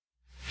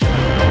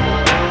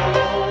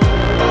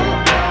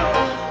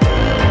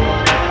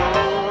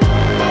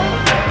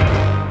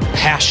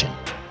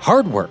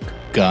hard work,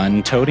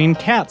 gun-toting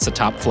cats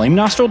atop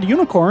flame-nostriled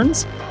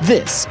unicorns.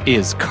 This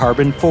is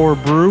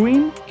Karben4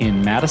 Brewing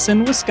in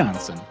Madison,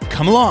 Wisconsin.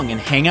 Come along and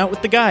hang out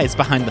with the guys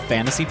behind the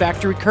Fantasy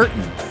Factory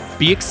curtain.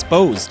 Be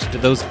exposed to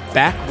those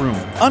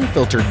backroom,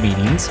 unfiltered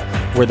meetings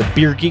where the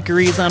beer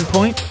geekery is on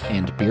point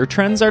and beer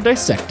trends are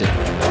dissected.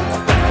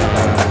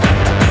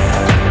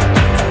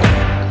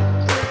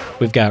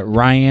 We've got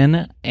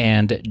Ryan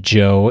and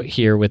Joe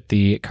here with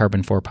the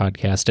Karben4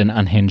 podcast and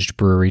Unhinged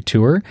Brewery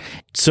Tour.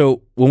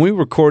 So when we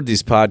record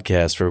these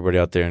podcasts for everybody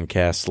out there in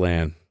Cast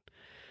Land,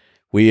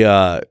 we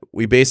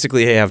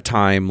basically have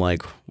time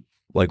like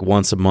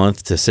once a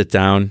month to sit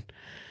down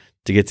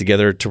to get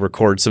together to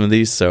record some of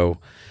these. So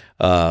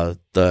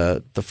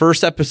the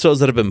first episodes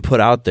that have been put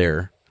out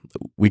there,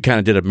 we kind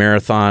of did a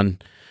marathon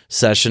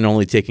session,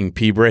 only taking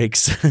pee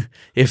breaks,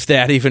 if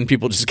that. Even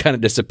people just kind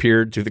of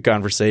disappeared through the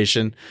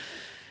conversation.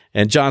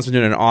 And John's been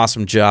doing an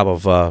awesome job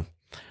of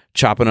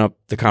chopping up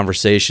the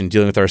conversation,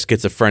 dealing with our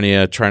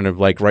schizophrenia, trying to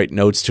write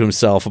notes to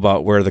himself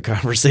about where the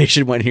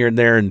conversation went here and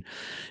there,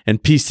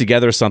 and piece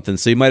together something.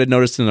 So you might have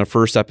noticed in the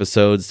first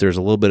episodes, there's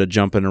a little bit of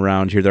jumping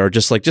around here. There are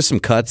just some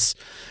cuts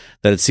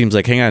that it seems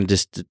like, hang on,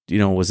 just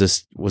was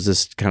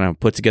this kind of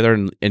put together?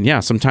 And yeah,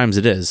 sometimes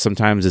it is.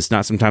 Sometimes it's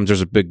not. Sometimes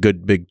there's a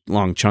big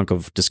long chunk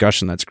of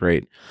discussion that's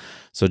great.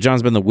 So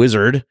John's been the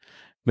wizard,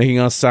 making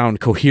us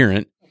sound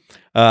coherent.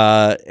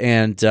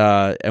 And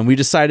we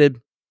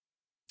decided,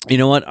 you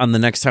know what, on the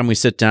next time we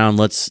sit down,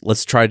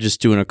 let's try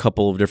just doing a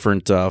couple of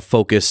different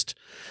focused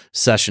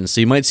sessions. So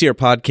you might see our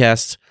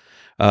podcast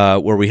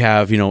where we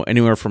have,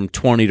 anywhere from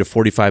 20 to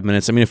 45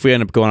 minutes. I mean, if we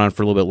end up going on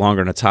for a little bit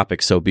longer on a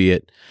topic, so be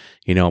it,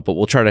 but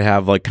we'll try to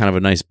have kind of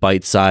a nice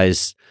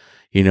bite-sized,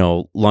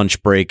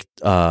 lunch break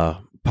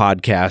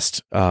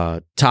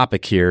podcast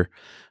topic here.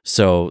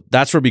 So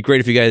that's where it'd be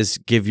great if you guys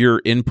give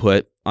your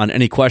input on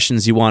any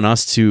questions you want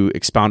us to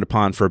expound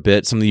upon for a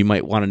bit, something you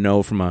might want to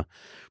know from a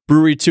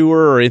brewery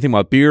tour or anything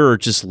about beer or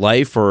just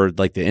life or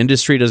the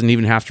industry. It doesn't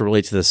even have to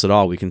relate to this at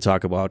all. We can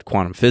talk about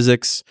quantum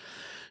physics,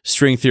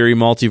 string theory,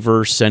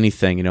 multiverse,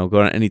 anything,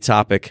 go on any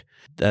topic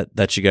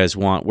that you guys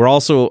want. We're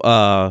also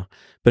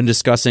been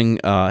discussing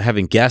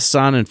having guests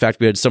on. In fact,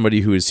 we had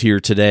somebody who is here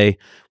today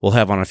we'll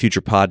have on a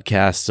future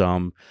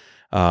podcast.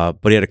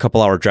 But he had a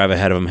couple hour drive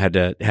ahead of him, had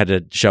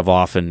to shove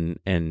off and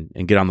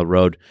get on the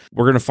road.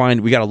 We're going to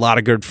find, we got a lot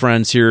of good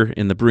friends here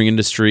in the brewing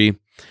industry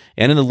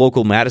and in the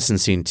local Madison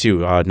scene too.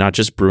 Not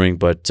just brewing,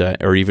 but,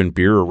 or even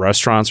beer or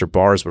restaurants or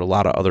bars, but a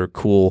lot of other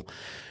cool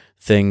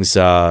things,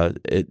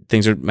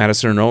 things that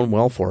Madison are known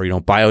well for,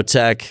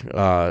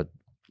 biotech,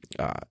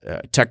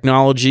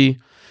 technology,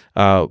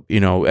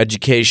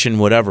 education,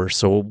 whatever.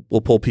 So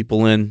we'll pull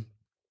people in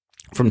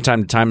from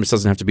time to time. This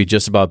doesn't have to be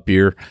just about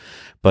beer.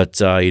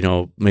 But,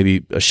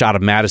 maybe a shot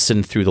of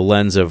Madison through the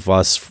lens of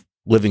us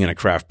living in a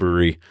craft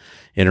brewery,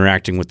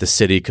 interacting with the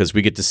city, because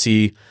we get to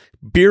see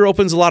beer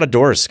opens a lot of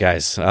doors,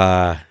 guys.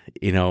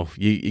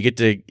 You get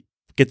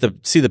to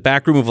see the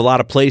back room of a lot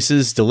of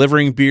places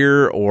delivering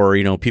beer, or,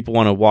 people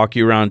want to walk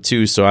you around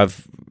too. So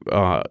I've,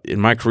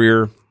 in my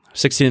career,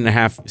 16 and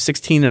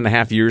a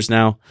half years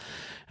now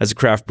as a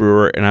craft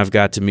brewer, and I've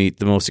got to meet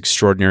the most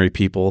extraordinary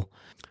people.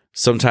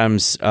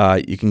 Sometimes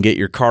you can get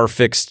your car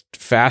fixed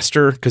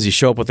faster because you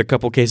show up with a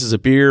couple cases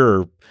of beer,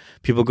 or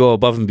people go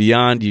above and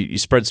beyond. You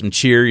spread some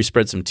cheer, you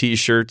spread some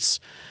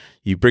T-shirts,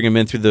 you bring them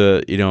in through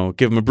the,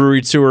 give them a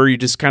brewery tour. You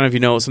just kind of,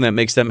 something that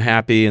makes them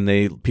happy,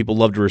 and people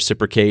love to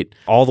reciprocate,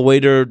 all the way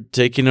to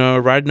taking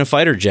a ride in a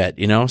fighter jet,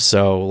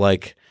 So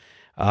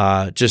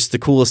just the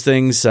coolest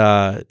things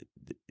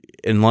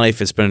in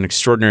life. It's been an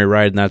extraordinary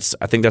ride, and I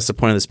think that's the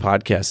point of this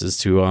podcast, is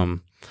to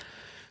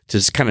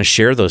just kind of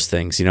share those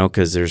things,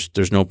 because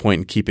there's no point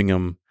in keeping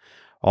them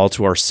all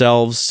to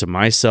ourselves, to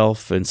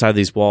myself. Inside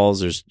these walls,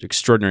 there's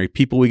extraordinary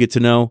people we get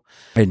to know.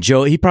 And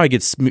Joe, he probably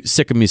gets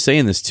sick of me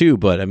saying this too,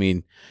 but I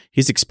mean,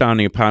 he's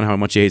expounding upon how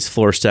much he hates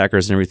floor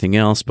stackers and everything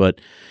else. But,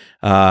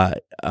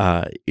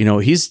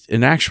 he's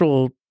an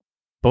actual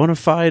bona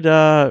fide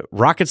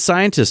rocket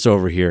scientist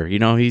over here.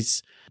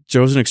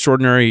 Joe's an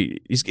extraordinary.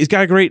 He's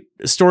got a great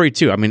story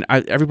too. I mean,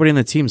 everybody on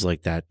the team's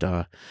like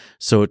that.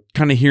 So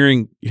kind of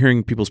hearing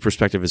people's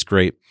perspective is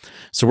great.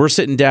 So we're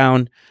sitting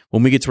down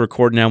when we get to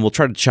record now. We'll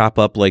try to chop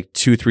up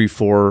 2, 3,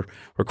 4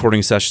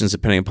 recording sessions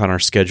depending upon our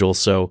schedule.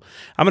 So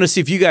I'm going to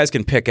see if you guys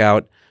can pick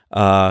out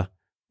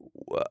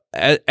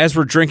as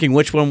we're drinking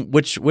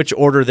which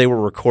order they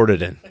were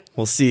recorded in.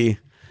 We'll see.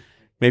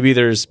 Maybe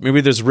there's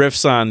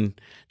riffs on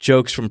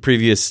jokes from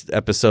previous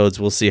episodes.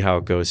 We'll see how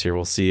it goes here.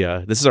 We'll see.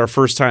 This is our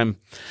first time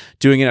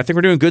doing it. I think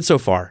we're doing good so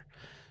far.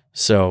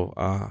 So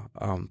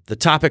the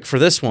topic for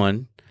this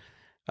one,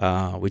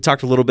 we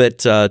talked a little bit,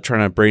 trying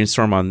to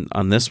brainstorm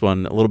on this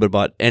one, a little bit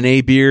about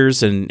NA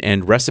beers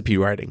and recipe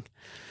writing.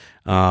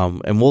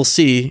 And we'll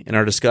see in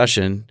our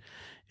discussion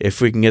if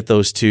we can get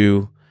those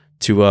two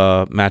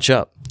to match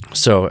up.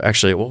 So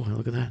actually, whoa,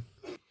 look at that.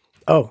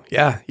 Oh,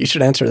 yeah. You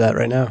should answer that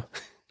right now.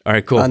 All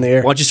right, cool. On the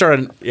air. Why don't you start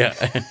on,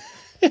 yeah.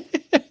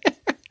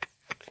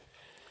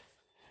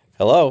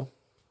 Hello.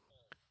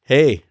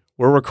 Hey,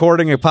 we're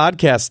recording a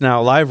podcast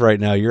now live right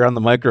now. You're on the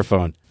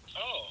microphone.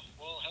 Oh,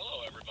 well, hello.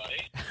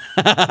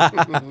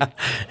 I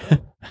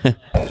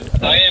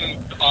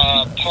am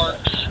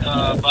parked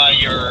by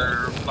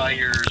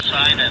your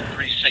sign at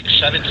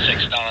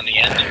 3676 down on the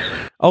end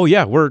here. Oh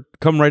yeah,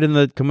 come in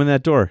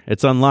that door.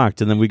 It's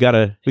unlocked, and then we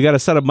gotta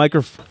set up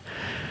microphone.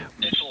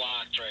 It's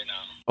locked right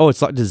now. Oh,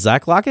 it's locked. Does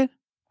Zach lock it?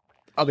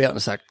 I'll be out in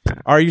a sec.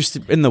 Are you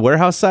in the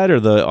warehouse side or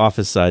the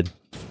office side?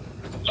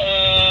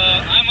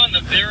 I'm on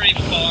the very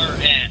far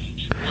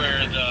end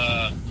where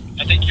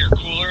I think your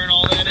cooler and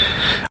all that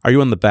is. Are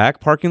you on the back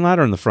parking lot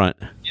or in the front?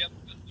 Yep,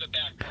 the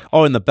back.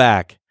 Oh, in the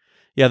back.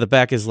 Yeah, the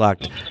back is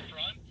locked. Up in the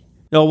front?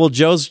 No, well,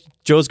 Joe's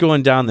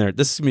going down there.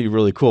 This is going to be a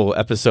really cool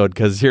episode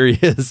because here he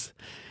is.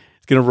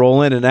 He's going to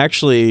roll in and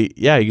actually,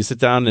 yeah, you can sit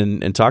down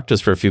and talk to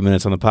us for a few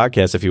minutes on the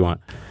podcast if you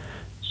want.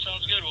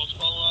 Sounds good.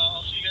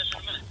 I'll see you guys in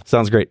a minute.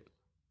 Sounds great.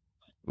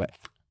 Bye.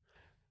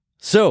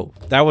 So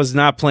that was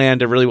not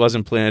planned. It really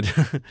wasn't planned.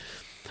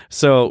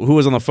 So who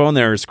was on the phone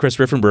there is Chris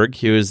Riphenburg.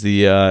 He was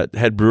the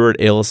head brewer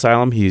at Ale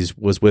Asylum. He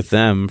was with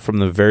them from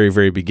the very,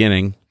 very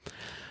beginning.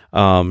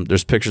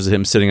 There's pictures of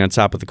him sitting on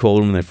top of the cold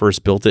room when they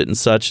first built it and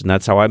such, and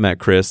that's how I met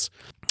Chris.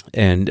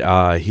 And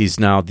he's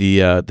now the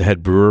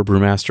head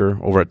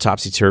brewmaster over at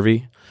Topsy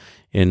Turvy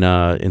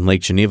in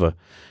Lake Geneva.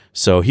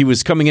 So he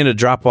was coming in to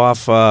drop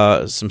off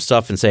some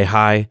stuff and say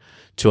hi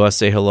to us,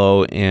 say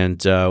hello,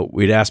 and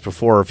we'd asked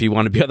before if he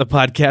wanted to be on the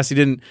podcast. He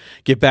didn't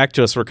get back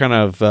to us. We're kind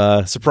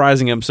of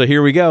surprising him. So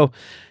here we go.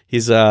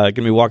 He's going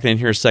to be walking in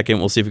here a second.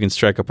 We'll see if we can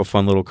strike up a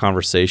fun little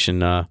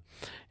conversation.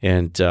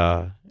 And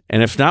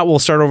if not, we'll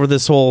start over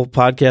this whole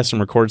podcast and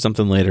record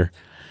something later.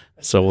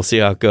 So we'll see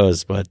how it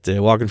goes. But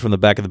walking from the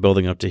back of the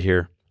building up to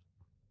here.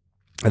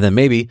 And then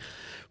maybe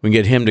we can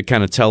get him to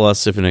kind of tell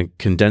us if in a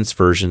condensed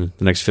version,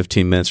 the next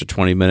 15 minutes or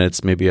 20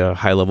 minutes, maybe a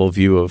high-level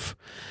view of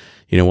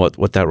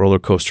what that roller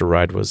coaster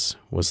ride was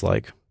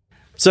like.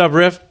 What's up,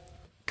 Riff?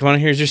 Come on,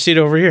 here's your seat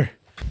over here.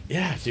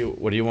 Yeah,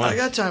 what do you want? I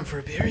got time for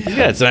a beer. Yeah. You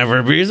got time for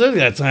a beer? You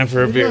got time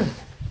for a beer.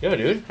 Yo,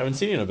 dude, haven't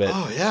seen you in a bit.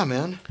 Oh, yeah,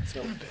 man.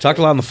 Talked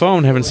a lot on the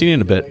phone, haven't seen you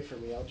in a bit.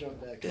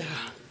 Yeah.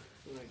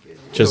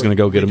 Just going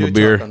to go get him a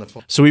beer.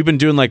 So we've been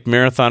doing like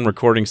marathon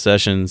recording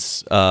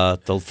sessions for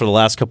the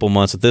last couple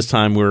months. At this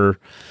time,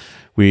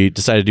 we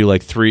decided to do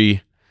like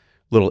 3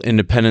 little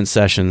independent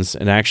sessions,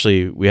 and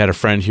actually we had a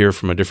friend here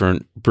from a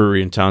different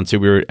brewery in town too.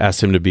 We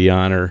asked him to be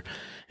on, or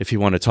if he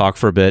wanted to talk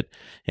for a bit,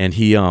 and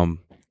he had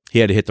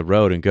to hit the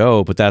road and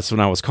go. But that's when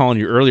I was calling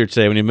you earlier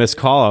today. When you missed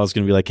call, I was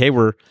going to be like, hey,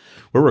 we're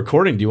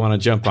recording. Do you want to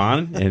jump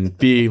on and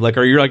be like,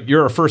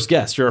 you're our first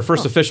guest. You're our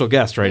first official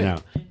guest right now.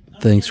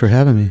 Thanks for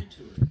having me.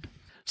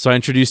 So I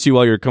introduced you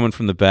while you were coming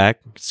from the back.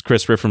 It's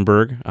Chris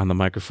Riphenburg on the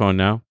microphone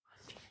now.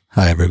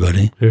 Hi,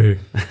 everybody. Hey.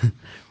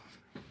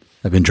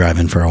 I've been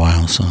driving for a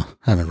while, so I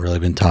haven't really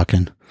been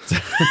talking.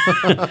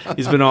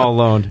 He's been all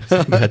alone.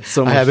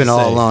 So I have been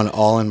all alone,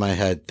 all in my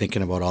head,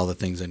 thinking about all the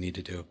things I need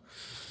to do.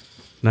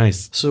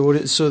 Nice. So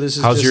this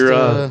is How's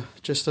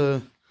just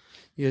you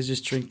guys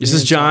just drink. This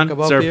is John.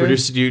 It's our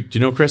producer. Do you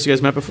know Chris? You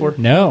guys met before?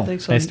 No.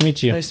 So. Nice to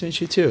meet you. Nice to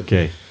meet you too.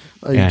 Okay.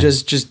 You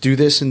just do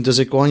this, and does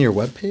it go on your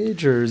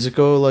webpage, or does it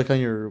go like on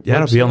your? Yeah,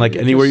 website? it'll be on like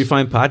anywhere you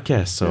find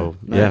podcasts. So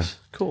nice.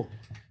 Cool.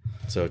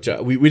 So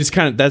we just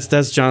kind of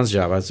that's John's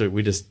job.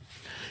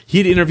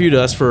 He'd interviewed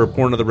us for a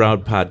Born of the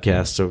Round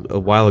podcast a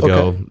while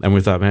ago, and we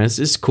thought, man, this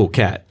is a cool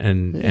cat,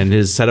 and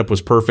his setup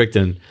was perfect.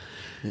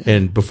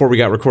 And before we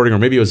got recording, or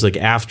maybe it was like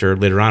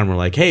later on, we're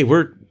like, hey,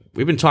 we've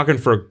been talking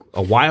for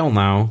a while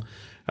now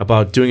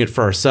about doing it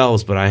for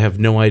ourselves, but I have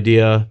no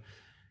idea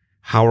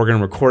how we're going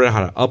to record it,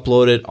 how to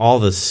upload it, all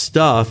the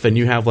stuff. And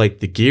you have like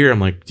the gear. I'm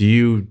like,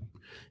 is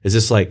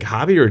this like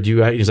hobby, or do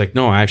you? He's like,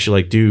 no, I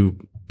actually like do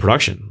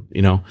production,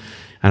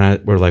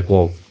 And we're like,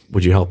 well,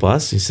 would you help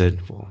us? He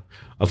said, well,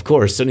 of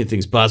course,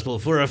 anything's possible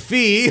for a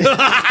fee.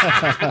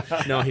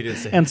 No, he didn't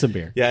say. And some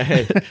beer. Yeah,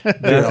 hey.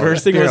 The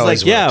first thing was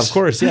like, yeah, of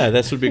course, yeah,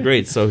 this would be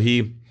great. So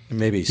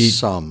maybe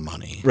some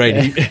money,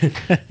 right?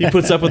 He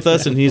puts up with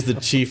us, and he's the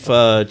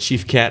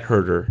chief cat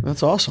herder.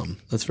 That's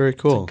awesome. That's very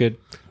cool.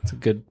 It's a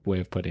good way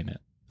of putting it.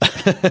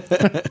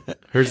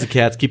 Herds the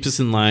cats, keeps us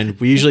in line.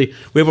 We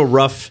have a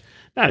rough,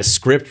 not a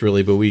script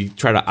really, but we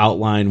try to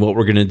outline what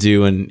we're going to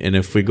do, and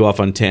if we go off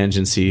on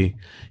tangents, he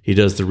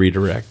does the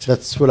redirect.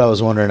 That's what I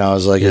was wondering. I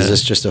was like, is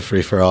this just a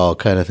free for all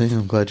kind of thing?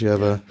 I'm glad you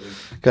have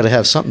got to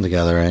have something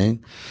together, right?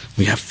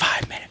 We have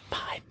 5 minutes.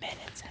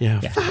 Yeah.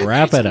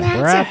 Wrap it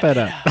up. Wrap it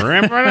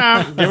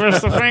up. Give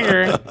us the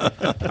finger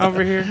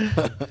over here.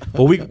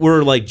 Well,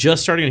 we're like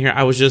just starting in here.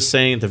 I was just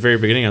saying at the very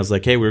beginning, I was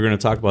like, hey, we're going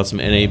to talk about some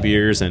NA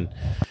beers and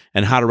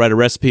how to write a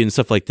recipe and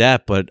stuff like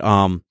that. But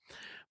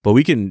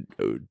we can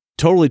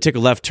totally take a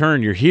left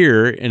turn. You're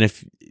here, and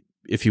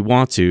if you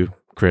want to,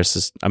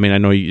 Chris, I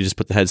know you just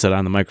put the headset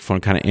on the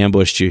microphone, kind of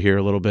ambushed you here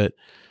a little bit.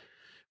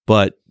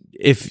 But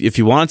if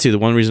you want to, the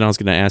one reason I was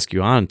going to ask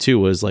you on too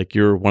was like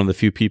you're one of the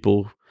few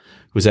people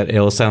who was at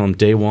Ale Asylum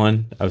day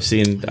one. I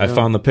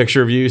found the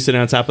picture of you sitting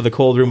on top of the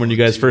cold room when you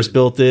guys first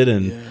built it,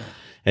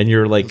 and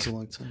you're like,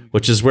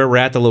 which is where we're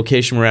at, the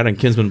location we're at on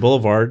Kinsman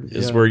Boulevard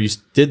is where you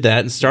did that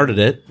and started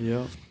it,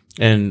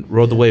 and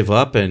rode the wave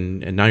up,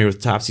 and now you're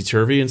with Topsy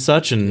Turvy and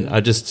such, and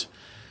I just.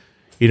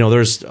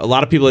 there's a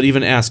lot of people that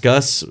even ask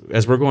us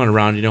as we're going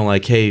around,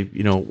 like, hey,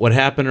 what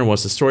happened, or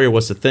what's the story, or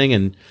what's the thing,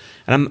 and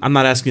I'm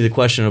not asking you the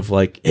question of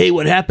like, hey,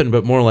 what happened,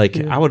 but more like,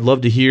 I would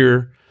love to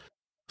hear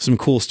some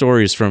cool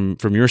stories from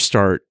your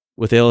start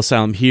with Ale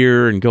Asylum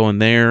here and going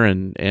there,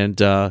 and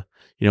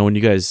when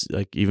you guys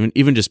like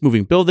even just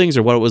moving buildings,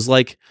 or what it was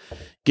like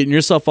getting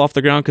yourself off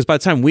the ground. Because by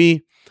the time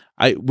we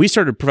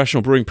started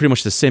professional brewing pretty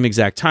much the same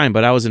exact time,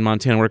 but I was in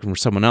Montana working for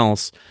someone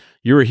else.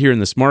 You were here in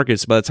this market,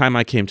 so by the time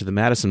I came to the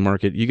Madison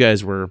market, you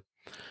guys were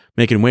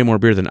making way more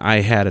beer than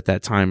I had at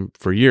that time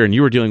for a year, and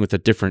you were dealing with a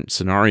different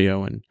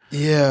scenario. And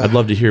I'd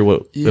love to hear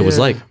what it was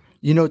like.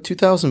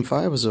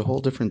 2005 was a whole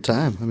different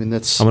time. I mean,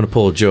 I'm going to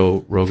pull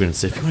Joe Rogan and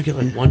say, if you want to get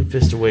like one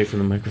fist away from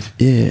the microphone.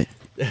 Yeah.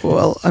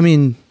 Well, I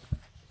mean,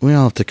 we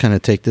all have to kind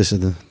of take this as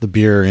the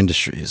beer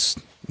industry has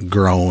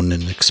grown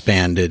and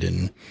expanded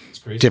in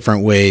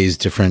different ways,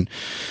 different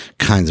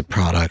kinds of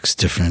products,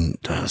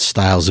 different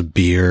styles of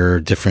beer,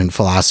 different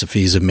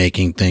philosophies of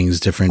making things,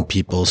 different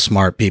people,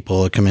 smart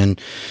people that come in.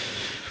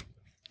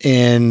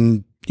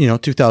 And,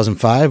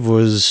 2005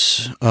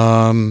 was,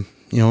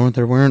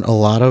 there weren't a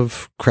lot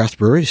of craft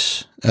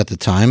breweries at the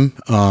time.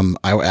 I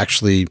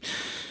actually,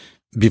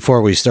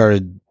 before we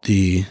started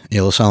the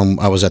Ale Asylum,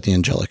 I was at the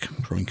Angelic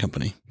Brewing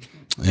Company.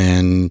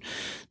 And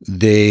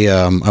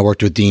I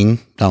worked with Dean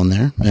down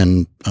there,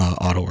 and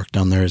Otto worked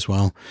down there as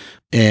well.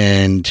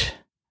 And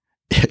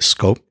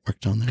Scope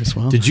worked down there as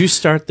well. Did you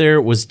start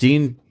there? Was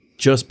Dean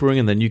just brewing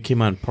and then you came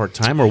on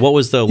part-time? Or what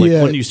was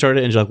when you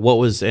started Angelic, what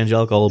was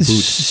Angelic all about?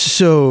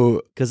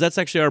 So, because that's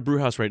actually our brew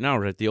house right now,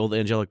 right? The old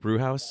Angelic brew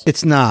house.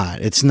 It's not.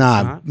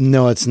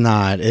 No, it's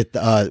not.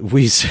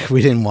 We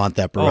didn't want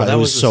that brew house. It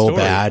was so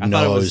bad.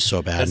 No, it was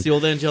so bad. That's the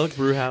old Angelic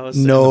brew house.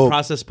 No, and the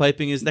process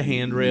piping is the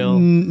handrail.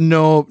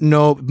 No,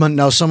 but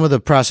now some of the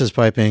process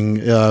piping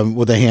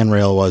with the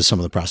handrail was some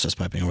of the process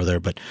piping over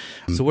there. But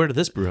so where did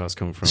this brew house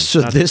come from?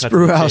 So this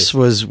brew house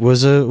was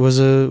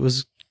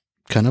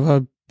kind of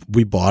a.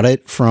 We bought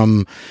it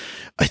from,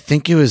 I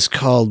think it was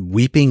called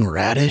Weeping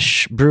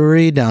Radish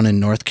Brewery down in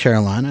North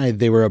Carolina.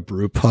 They were a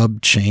brew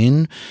pub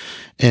chain,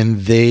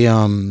 and they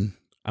I'm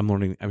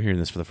hearing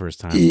this for the first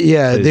time.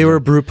 Yeah, they were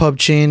a brew pub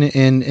chain,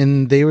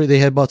 and they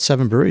had about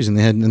 7 breweries,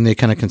 and they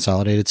kind of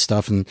consolidated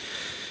stuff. And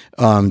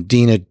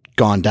Dean had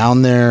gone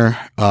down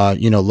there,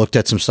 looked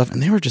at some stuff,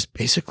 and they were just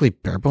basically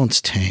bare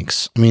bones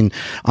tanks. I mean,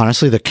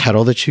 honestly, the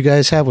kettle that you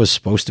guys have was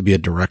supposed to be a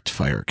direct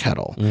fire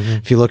kettle. Mm-hmm.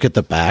 If you look at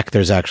the back,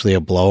 there's actually a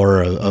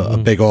blower, a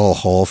big old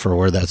hole for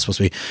where that's supposed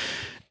to be.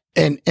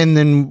 And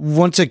then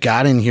once it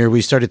got in here,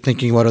 we started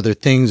thinking about other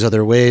things,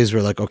 other ways.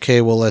 We're like, okay,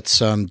 well, let's,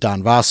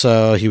 Don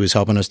Vasa, he was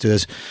helping us do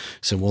this.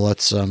 So, well,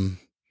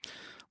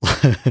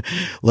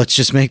 let's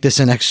just make this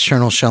an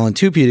external shell and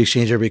two-peat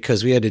exchanger,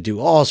 because we had to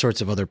do all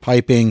sorts of other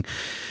piping.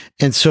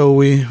 And so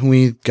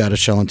we got a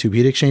shell and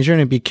two-peat exchanger, and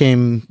it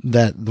became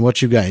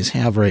what you guys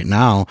have right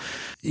now.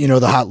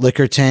 The hot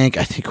liquor tank,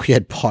 I think we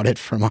had bought it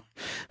from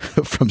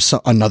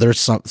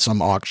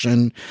some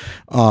auction.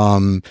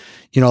 A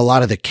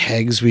lot of the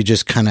kegs, we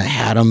just kind of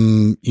had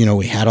them,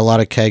 we had a lot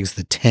of kegs.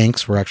 The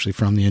tanks were actually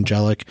from the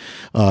Angelic,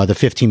 the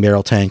 15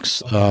 barrel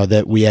tanks,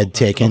 that we had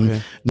taken.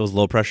 Okay. Those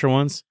low pressure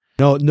ones?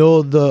 No,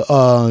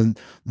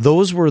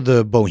 those were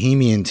the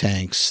Bohemian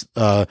tanks.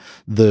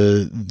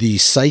 The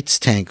Sites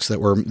tanks that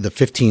were the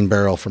 15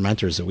 barrel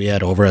fermenters that we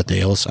had over at the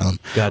Ale Asylum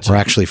were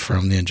actually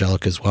from the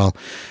Angelic as well.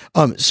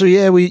 So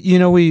yeah,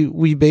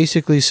 we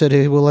basically said,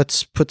 hey, well,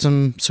 let's put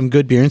some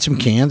good beer in some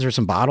cans or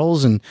some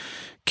bottles and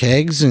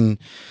kegs, and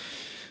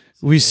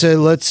we said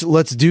let's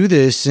do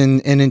this.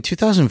 And in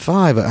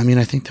 2005, I mean,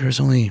 I think there was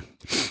only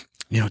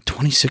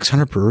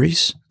 2,600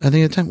 breweries, I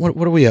think, at the time. What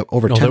are we at?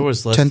 Over 10,000? There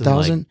was less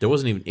 10,000? There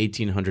wasn't even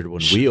 1,800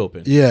 when we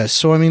opened. Yeah,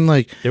 so I mean,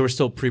 they were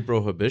still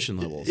pre-prohibition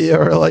levels. Yeah,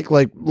 or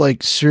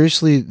like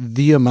seriously,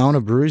 the amount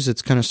of breweries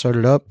that's kind of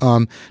started up.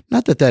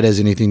 Not that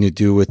has anything to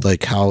do with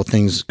like how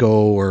things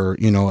go or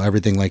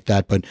everything like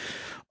that, but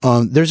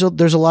there's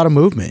a lot of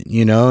movement,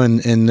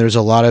 and there's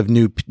a lot of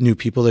new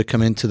people that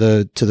come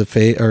into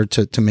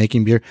to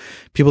making beer,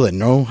 people that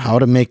know how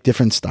to make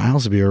different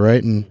styles of beer,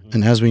 right?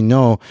 And as we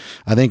know,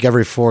 I think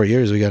every 4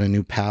 years we got a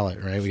new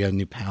palette, right? We got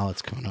new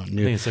palettes coming out. I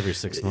think it's every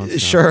 6 months. Now.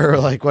 Sure,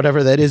 like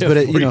whatever that is, but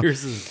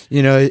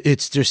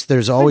it's just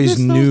there's always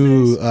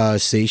new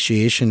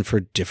satiation for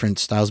different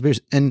styles of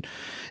beers, and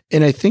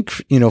I think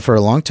for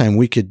a long time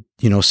we could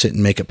sit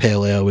and make a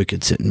pale ale. We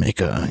could sit and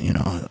make a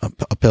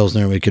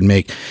pilsner. We could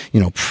make,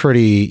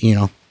 pretty,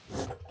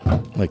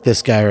 like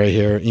this guy right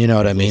here. You know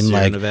what I mean?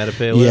 Like Nevada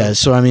pale ale. Yeah.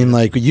 So I mean,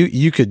 like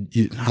you could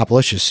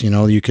Hoplicious.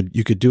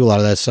 You could do a lot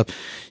of that stuff.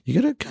 You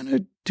got to kind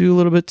of do a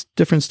little bit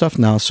different stuff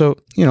now. So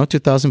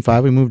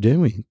 2005 we moved in.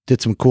 We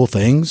did some cool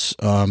things.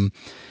 We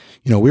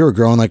were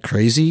growing like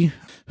crazy.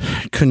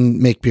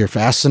 Couldn't make beer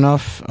fast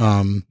enough.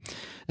 And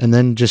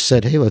then just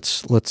said, hey,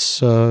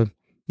 let's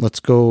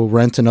go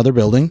rent another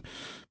building.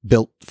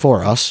 Built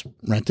for us,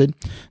 rented,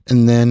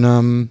 and then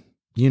a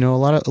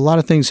lot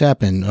of things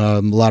happened.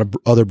 A lot of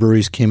other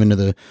breweries came into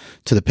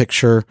the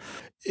picture,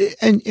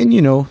 and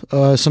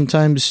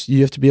sometimes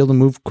you have to be able to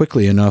move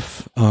quickly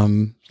enough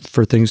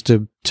for things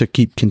to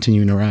keep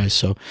continuing to rise.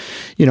 So,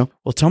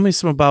 Well, tell me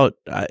some about.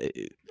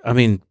 I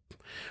mean,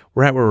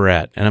 we're at where we're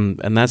at, and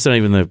that's not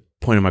even the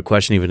point of my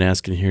question. Even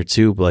asking here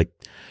too, but like,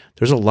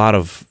 there's a lot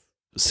of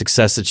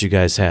success that you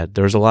guys had.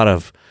 There was a lot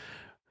of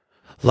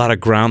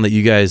ground that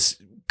you guys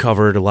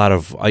covered, a lot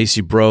of ice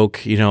you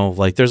broke.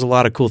 Like there's a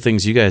lot of cool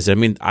things you guys did. I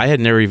mean, I had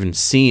never even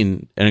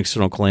seen an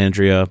external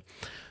calandria,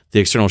 the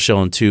external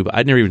shell and tube.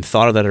 I'd never even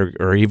thought of that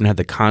or even had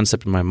the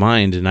concept in my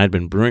mind. And I'd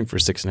been brewing for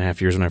 6.5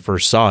 years when I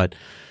first saw it.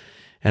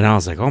 And I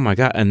was like, oh my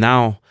God. And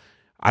now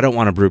I don't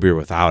want to brew beer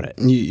without it.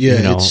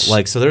 Yeah.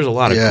 So there's a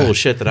lot of cool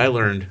shit that I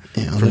learned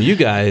from you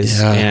guys.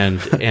 Yeah.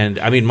 And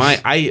I mean,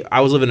 I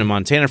was living in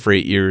Montana for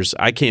 8 years.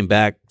 I came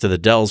back to the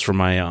Dells for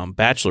my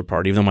bachelor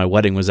party, even though my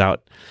wedding was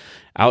out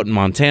in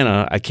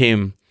Montana. I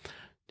came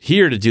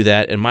here to do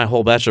that, and my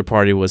whole bachelor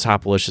party was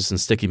Hopalicious and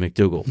Sticky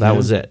McDougal. That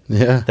was it.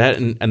 Yeah. That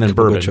and then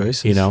bourbon,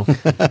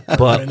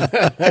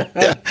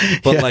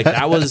 But like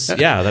that was,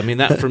 I mean,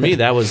 that for me,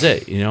 that was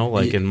it,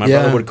 and my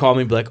brother would call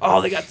me and be like,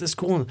 oh, they got this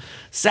cool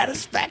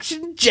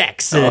Satisfaction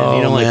Jackson,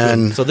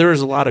 man. So there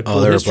was a lot of cool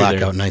there were history blackout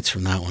there. nights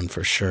from that one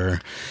for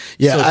sure.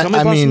 Yeah. So tell me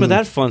about some of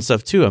that fun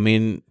stuff too. I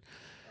mean,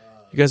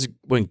 you guys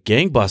went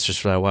gangbusters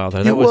for that while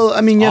there. That was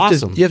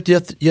awesome. you have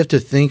to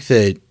think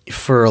that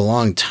for a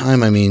long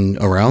time, I mean,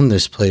 around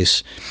this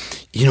place,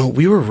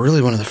 we were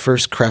really one of the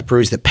first craft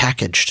breweries that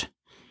packaged,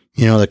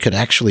 that could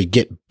actually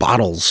get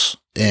bottles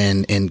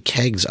and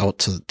kegs out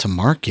to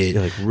market.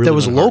 Like really that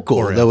was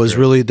local. That was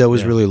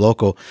really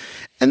local.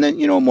 And then,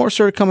 more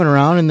started coming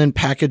around and then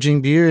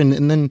packaging beer.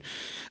 And then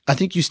I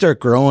think you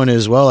start growing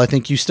as well. I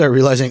think you start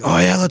realizing, oh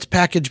yeah, let's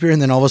package beer.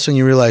 And then all of a sudden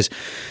you realize,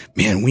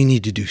 man, we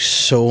need to do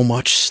so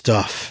much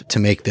stuff to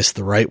make this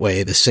the right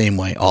way, the same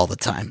way all the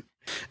time.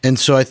 And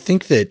so I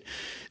think that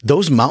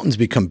those mountains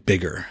become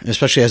bigger,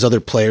 especially as other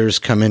players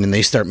come in and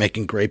they start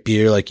making great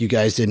beer like you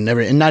guys did.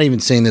 And not even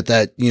saying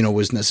that,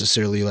 was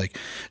necessarily like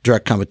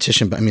direct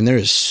competition, but I mean, there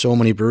is so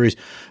many breweries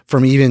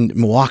from even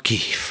Milwaukee,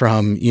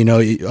 from,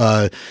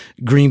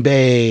 Green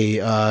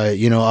Bay,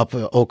 up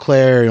Eau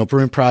Claire,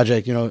 Brewing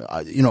Project,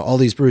 all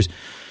these breweries.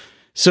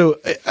 So,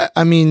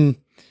 I mean,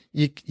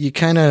 you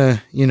kind of,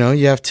 you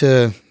have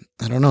to,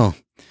 I don't know,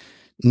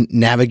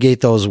 navigate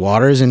those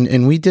waters.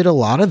 And we did a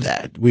lot of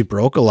that. We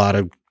broke a lot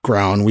of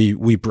ground.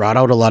 We brought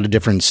out a lot of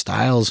different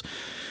styles,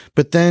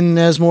 but then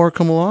as more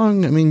come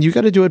along, I mean, you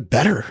got to do it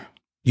better.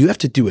 You have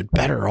to do it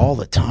better all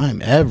the time,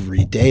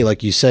 every day.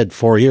 Like you said,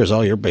 4 years,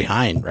 you're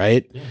behind,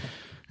 right? Yeah.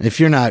 If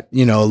you're not,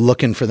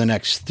 looking for the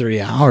next 3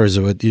 hours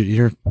of it,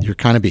 you're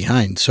kind of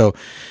behind. So,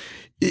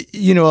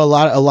 a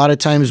lot of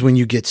times when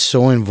you get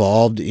so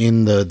involved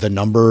in the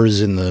numbers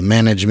and the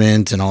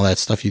management and all that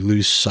stuff, you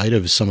lose sight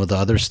of some of the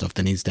other stuff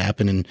that needs to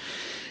happen.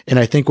 And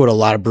I think what a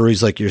lot of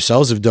breweries like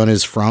yourselves have done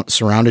is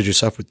surrounded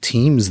yourself with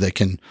teams that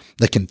can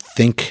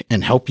think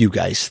and help you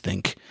guys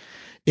think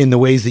in the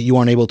ways that you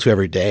aren't able to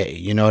every day.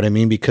 You know what I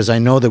mean? Because I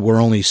know that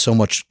we're only so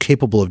much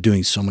capable of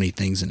doing so many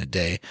things in a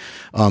day.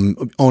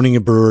 Owning a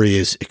brewery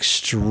is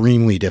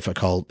extremely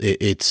difficult.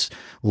 It's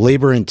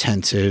labor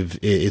intensive.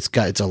 It's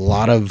a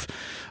lot of,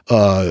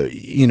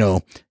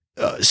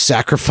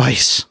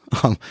 sacrifice.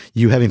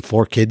 You having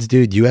 4 kids,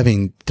 dude, you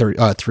having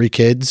 3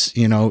 kids,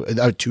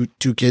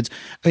 two kids.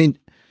 I mean,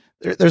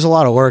 there's a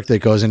lot of work that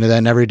goes into that,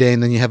 and every day,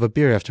 and then you have a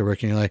beer after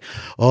work, and you're like,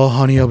 "Oh,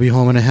 honey, I'll be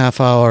home in a half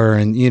hour,"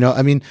 and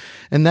I mean,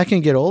 and that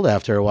can get old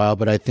after a while.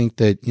 But I think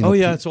that oh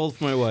yeah, it's old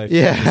for my wife.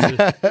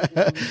 Yeah,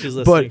 she's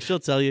listening. But she'll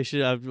tell you.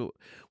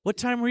 What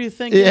time were you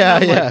thinking?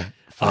 Yeah.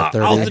 Out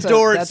the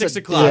door at 6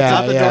 o'clock.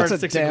 Out the door at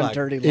 6 o'clock.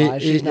 Dirty lie.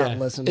 She's not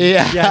listening.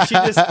 Yeah, she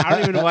just. I don't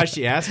even know why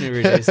she asked me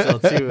every day still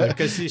too.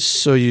 Because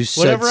so you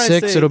said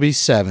 6, it'll be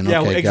 7.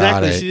 Yeah, okay,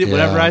 exactly. Got it.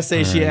 Whatever I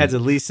say, she adds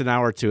at least an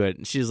hour to it,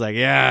 and she's like,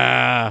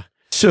 yeah.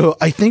 So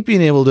I think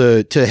being able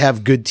to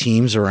have good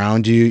teams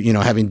around you,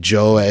 having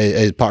Joe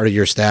as part of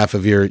your staff,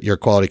 of your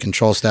quality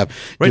control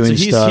staff, right? Doing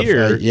so he's stuff,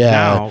 here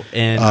now,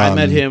 and I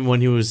met him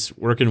when he was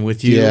working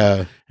with you,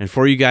 and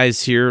for you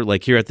guys here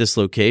at this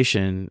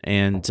location.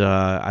 And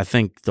I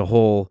think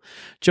Joe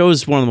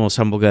is one of the most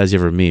humble guys you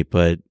ever meet,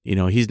 but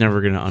he's never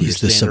going to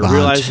understand or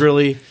realize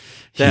really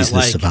that he's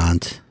the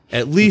savant.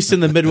 At least in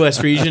the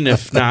Midwest region,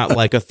 if not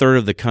like a third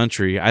of the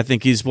country, I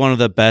think he's one of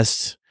the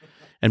best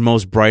and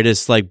most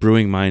brightest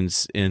brewing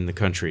minds in the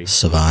country.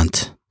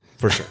 Savant.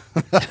 For sure.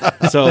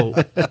 So,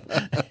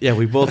 yeah,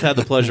 we both had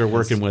the pleasure of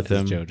working with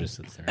him. Joe just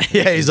sits there.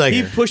 Yeah, he's like,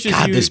 he pushes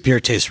God, you. this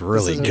beer tastes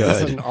really good.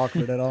 This isn't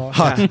awkward at all.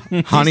 Honey,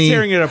 he's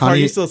tearing it apart.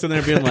 honey. He's still sitting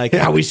there being like,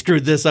 we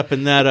screwed this up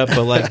and that up.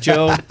 But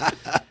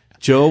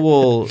Joe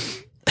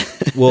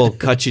will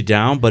cut you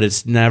down, but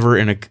it's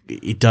never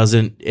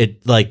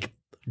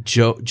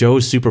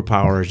Joe's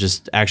superpower is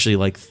just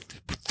actually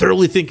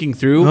thoroughly thinking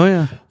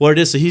through what it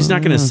is. So he's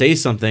not going to say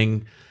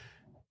something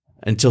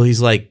until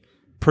he's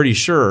pretty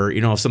sure,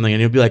 of something. And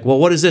he'll be like, well,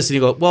 what is this? And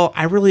you go, well,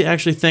 I really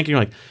actually think, and you're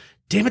like,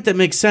 damn it, that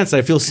makes sense.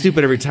 I feel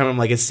stupid every time. I'm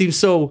like, it seems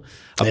so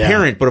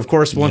apparent, but of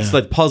course, once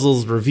the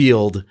puzzle's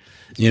revealed,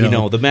 you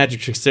know, the magic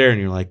trick's there, and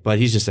you're like, but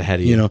he's just ahead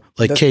of you. You know,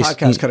 like This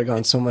podcast could have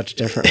gone so much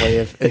differently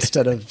if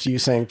instead of you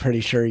saying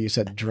pretty sure, you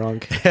said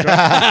drunk.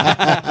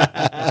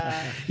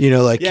 You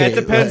know, like it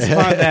depends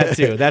on that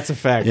too. That's a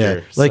factor.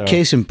 Yeah, like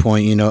case in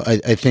point, you know,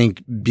 I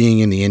think being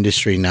in the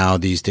industry now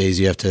these days,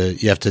 you have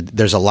to.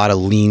 There's a lot of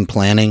lean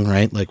planning,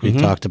 right? Like we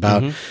talked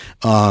about.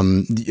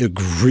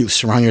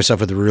 Surround yourself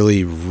with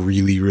really,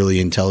 really,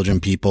 really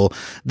intelligent people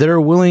that are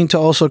willing to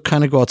also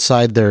kind of go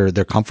outside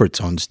their comfort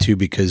zones too,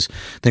 because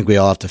I think we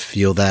all have to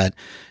feel that.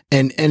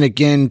 And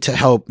again, to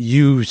help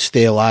you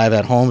stay alive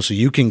at home so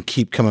you can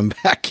keep coming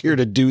back here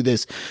to do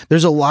this.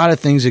 There's a lot of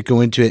things that go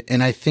into it.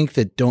 And I think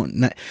that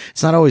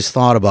it's not always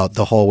thought about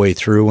the whole way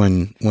through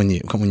when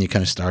you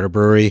kind of start a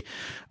brewery.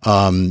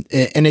 And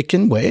it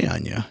can weigh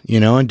on you,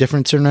 you know, in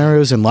different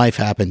scenarios, and life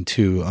happen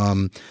too.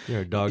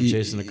 You're a dog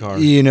chasing a car.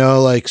 You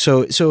know, like,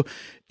 so,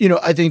 you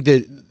know, I think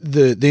that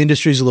the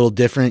industry is a little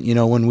different. You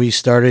know, when we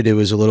started, it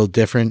was a little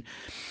different.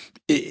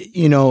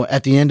 You know,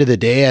 at the end of the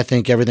day, I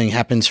think everything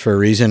happens for a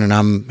reason, and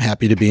I'm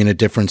happy to be in a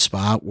different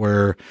spot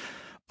where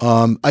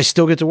I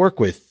still get to work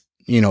with,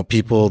 you know,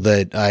 people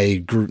that I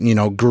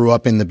grew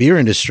up in the beer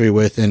industry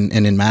with, and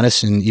in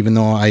Madison, even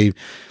though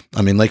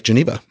I'm in Lake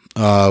Geneva,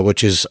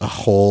 which is a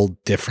whole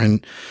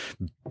different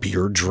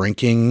beer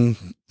drinking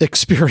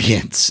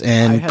experience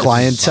and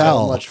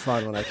clientele. So much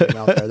fun when I came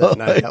out there that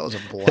night. That was a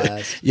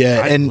blast.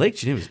 Yeah, and Lake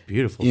Geneva is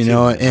beautiful. You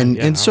know,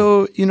 and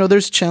so, you know,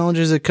 there's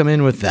challenges that come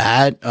in with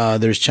that.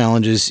 There's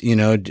challenges, you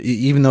know,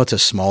 even though it's a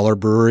smaller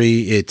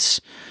brewery,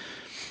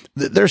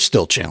 there's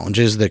still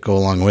challenges that go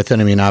along with it.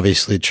 I mean,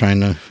 obviously trying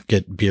to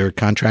get beer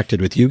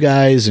contracted with you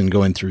guys and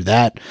going through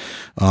that,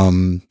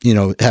 you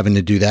know, having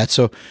to do that.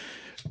 So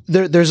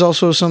there's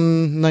also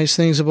some nice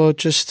things about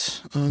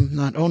just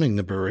not owning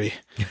the brewery,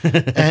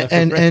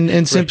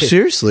 and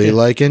seriously,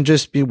 like, and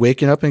just be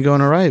waking up and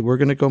going, all right, we're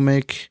gonna go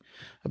make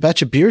a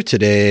batch of beer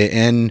today,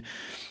 and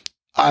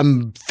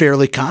I'm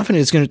fairly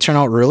confident it's going to turn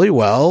out really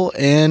well.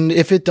 And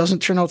if it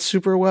doesn't turn out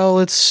super well,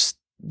 it's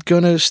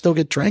going to still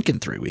get drank in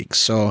 3 weeks.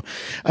 So,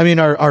 I mean,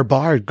 our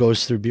bar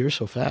goes through beer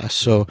so fast.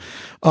 So,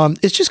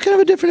 it's just kind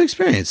of a different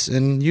experience,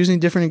 and using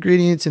different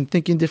ingredients and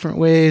thinking different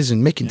ways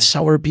and making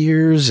sour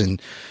beers,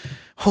 and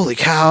holy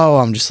cow,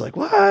 I'm just like,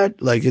 what?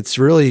 Like, it's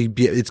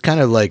kind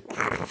of like,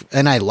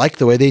 and I like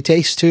the way they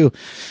taste too,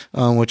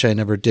 which I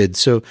never did.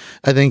 So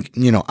I think,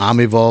 you know, I'm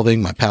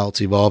evolving, my palate's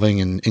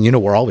evolving, and you know,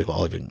 we're all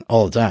evolving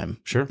all the time.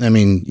 Sure. I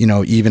mean, you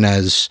know, even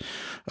as,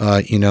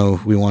 you know,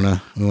 we want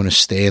to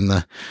stay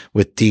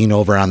with Dean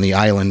over on the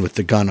island with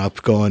the gun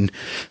up going,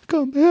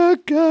 come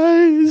back,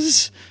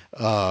 guys.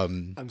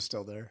 I'm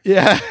still there.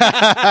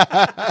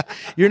 Yeah.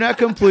 You're not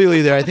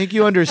completely there. I think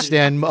you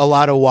understand a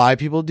lot of why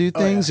people do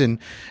things, and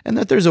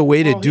that there's a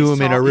way to do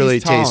them in a really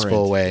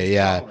tasteful way.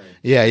 Yeah.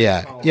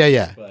 Yeah.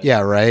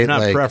 Right. Not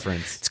like,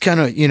 preference. It's kind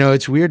of, you know,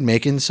 it's weird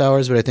making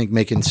sours, but I think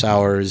making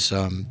sours,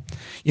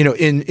 you know,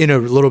 in a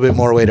little bit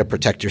more way to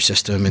protect your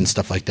system and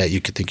stuff like that, you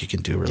could think you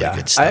can do really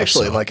good stuff. I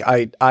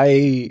actually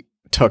I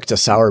took to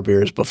sour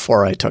beers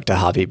before I took to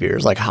hoppy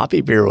beers. Like, hoppy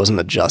beer was an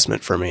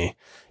adjustment for me,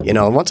 you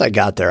know, and once I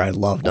got there, I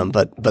loved them.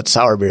 But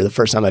sour beer, the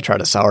first time I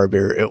tried a sour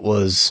beer, I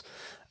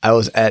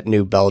was at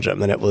New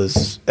Belgium, and it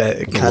was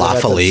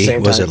Lawfully.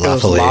 Was it Lawfully? It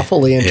was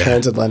Lawfully in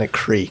Transatlantic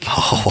Creek.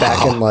 Oh,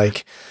 back in,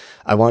 like,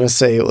 I want to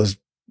say it was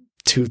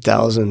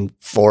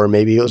 2004,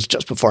 maybe. It was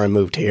just before I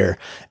moved here.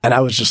 And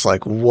I was just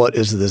like, what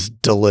is this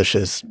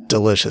delicious,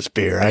 delicious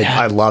beer?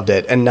 I loved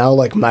it. And now,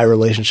 like, my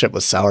relationship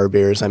with sour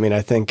beers, I mean,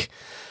 I think,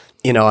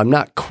 you know, I'm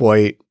not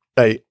quite,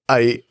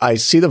 I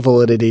see the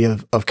validity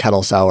of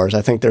kettle sours.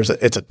 I think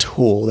it's a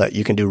tool that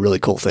you can do really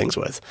cool things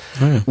with.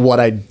 What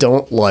I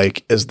don't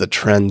like is the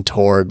trend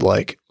toward,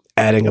 like,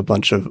 adding a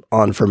bunch of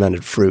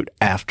unfermented fruit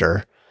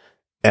after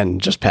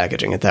and just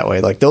packaging it that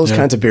way. Like, those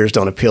kinds of beers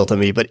don't appeal to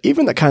me, but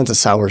even the kinds of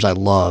sours I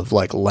love,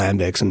 like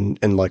lambics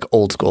and like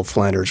old school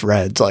Flanders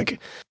Reds, like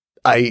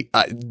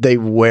they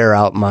wear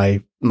out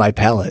my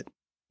palate.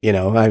 You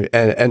know,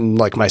 and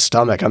like my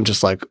stomach, I'm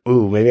just like,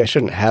 ooh, maybe I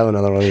shouldn't have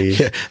another one of these.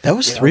 Yeah, that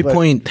was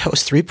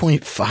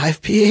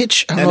 3.5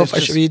 pH. I don't know if I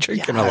should be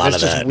drinking a lot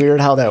of that. It's just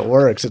weird how that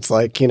works. It's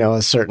like, you know,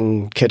 a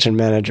certain kitchen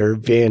manager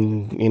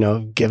being, you know,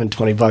 given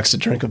 $20 to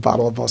drink a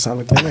bottle of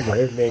balsamic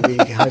vinegar, maybe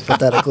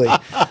hypothetically.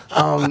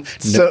 No,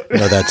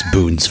 that's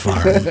Boone's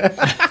Farm.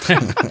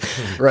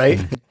 Right?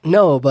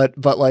 No, but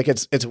like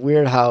it's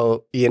weird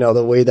how, you know,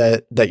 the way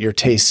that your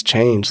tastes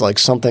change, like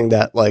something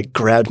that like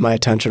grabbed my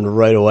attention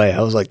right away.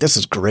 I was like, this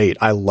is great.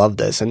 I love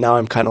this. And now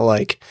I'm kind of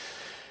like,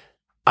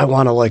 I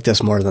want to like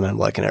this more than I'm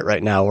liking it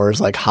right now. Whereas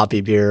like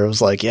hoppy beer, it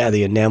was like, yeah,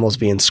 the enamel's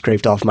being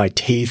scraped off my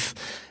teeth.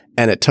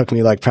 And it took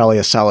me like probably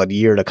a solid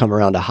year to come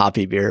around to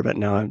hoppy beer. But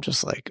now I'm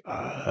just like,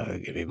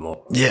 give me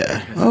more.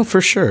 Yeah. Oh, for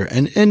sure.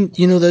 And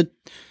you know,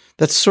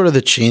 that's sort of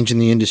the change in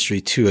the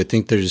industry too. I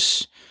think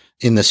there's,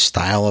 in the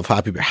style of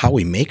hoppy beer, how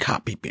we make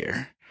hoppy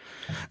beer.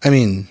 I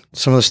mean,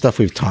 some of the stuff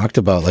we've talked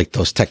about, like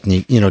those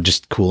technique, you know,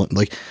 just cool.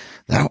 Like,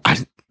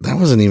 that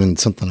wasn't even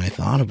something I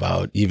thought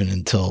about even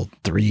until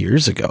 3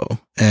 years ago.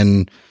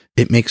 And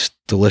it makes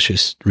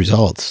delicious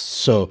results.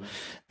 So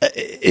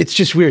it's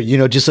just weird,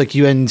 just like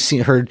you hadn't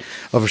heard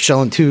of a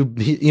shell and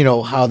tube,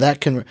 how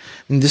that can,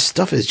 and this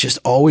stuff is just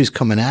always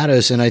coming at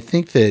us. And I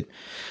think that,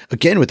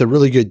 again, with a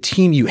really good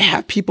team, you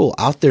have people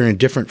out there in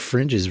different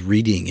fringes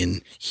reading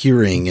and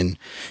hearing, and,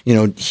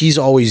 he's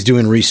always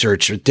doing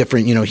research or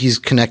different, he's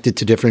connected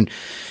to different,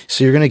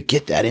 so you're going to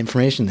get that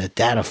information, that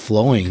data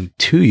flowing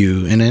to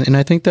you. And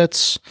I think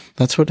that's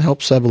what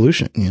helps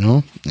evolution,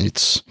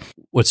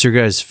 What's your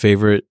guys'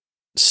 favorite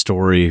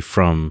story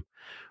from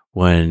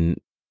when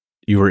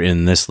you were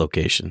in this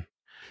location?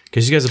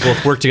 Because you guys have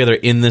both worked together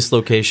in this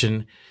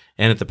location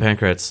and at the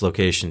Pancrat's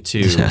location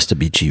too. This has to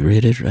be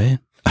G-rated, right?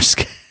 I'm just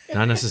kidding.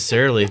 Not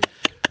necessarily.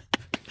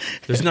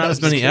 There's not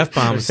as many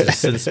F-bombs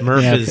since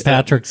Murph is...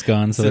 Patrick's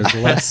gone, so there's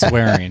less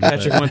swearing.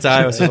 Patrick went to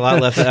Iowa, so there's a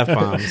lot less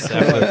F-bombs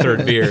after the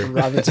third beer.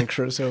 Robinson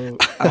Crusoe.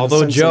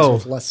 Although Joe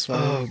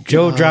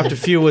dropped a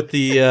few with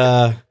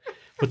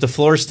the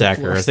floor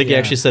stacker. I think he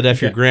actually said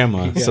F your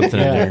grandma, something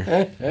in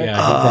there. Yeah,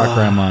 I brought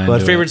grandma But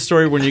into favorite it.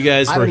 story when you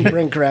guys I were... didn't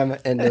bring grandma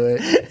into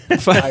it.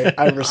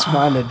 I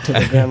responded to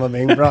the grandma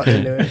being brought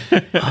into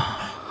it.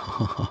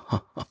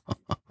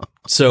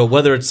 So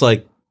whether it's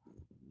like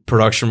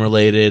production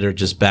related or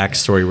just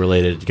backstory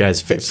related, you guys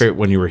favorite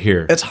when you were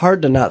here? It's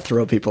hard to not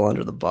throw people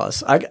under the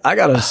bus. I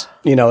gotta,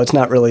 it's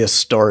not really a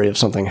story of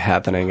something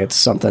happening. It's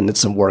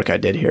some work I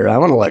did here. I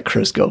want to let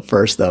Chris go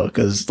first though,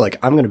 because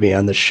I'm going to be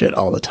on this shit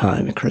all the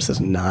time, and Chris is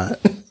not.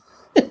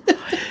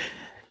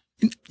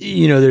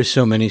 There's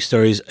so many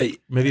stories.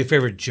 Maybe a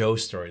favorite Joe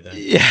story then.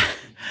 Yeah.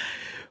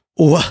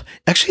 Well,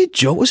 actually,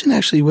 Joe wasn't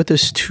actually with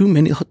us too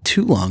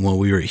long while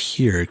we were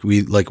here.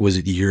 We was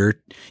it a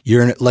year,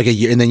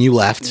 and then you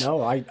left.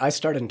 No, I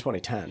started in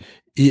 2010.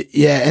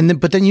 Yeah,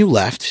 but then you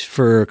left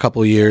for a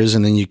couple of years,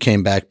 and then you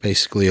came back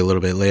basically a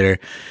little bit later.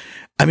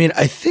 I mean,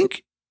 I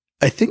think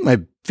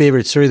my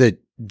favorite story that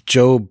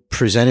Joe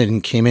presented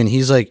and came in,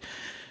 he's like,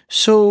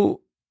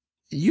 so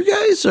you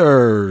guys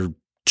are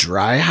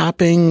dry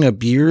hopping a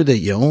beer that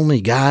you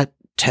only got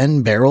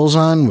 10 barrels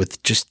on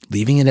with just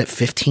leaving it at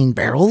 15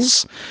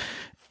 barrels.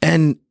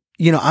 And,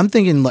 I'm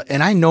thinking,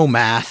 and I know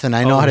math and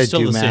I know how to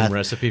do the math. Same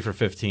recipe for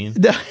 15.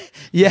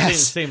 Yes.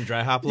 Same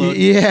dry hop load.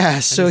 Yeah.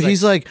 So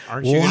he's like,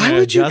 why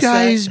would you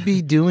guys that?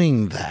 be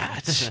doing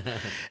that?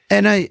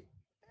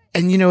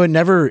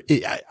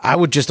 I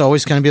would just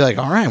always kind of be like,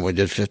 all right, we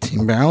did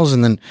 15 barrels.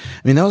 And then,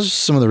 that was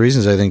some of the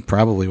reasons I think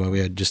probably why we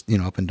had just,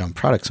 up and down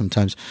products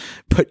sometimes.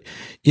 But,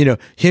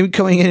 him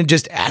coming in and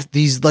just ask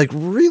these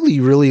really,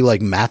 really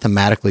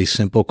mathematically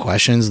simple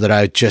questions that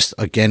I just,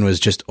 again, was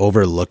just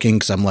overlooking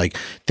because I'm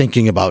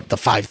thinking about the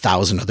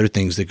 5,000 other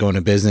things that go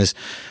into business.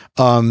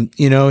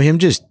 Him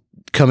just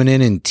coming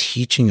in and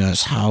teaching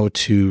us how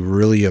to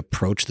really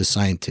approach the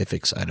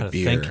scientific side of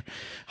beer,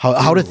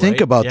 how to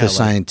think about the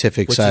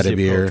scientific side of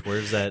beer.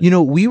 Where's that?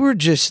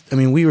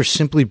 We were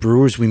simply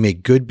brewers. We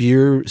made good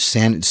beer.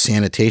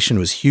 Sanitation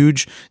was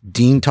huge.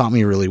 Dean taught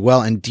me really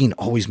well, and Dean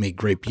always made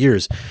great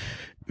beers.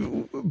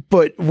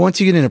 But once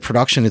you get into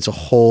production, it's a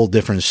whole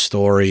different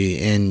story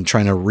in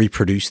trying to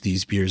reproduce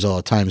these beers all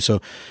the time. So,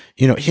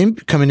 him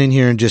coming in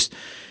here and just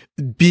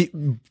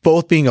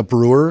both being a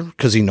brewer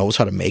because he knows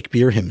how to make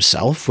beer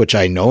himself, which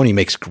I know, and he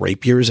makes great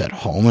beers at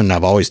home, and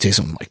I've always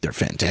tasted them they're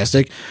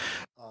fantastic.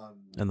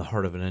 And the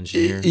heart of an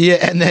engineer.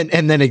 Yeah,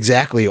 and then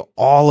exactly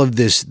all of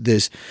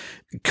this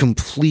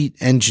complete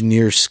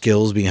engineer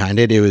skills behind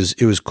it. It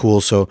was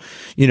cool. So,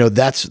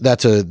 that's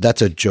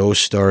a Joe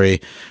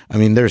story.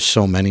 There's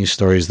so many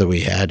stories that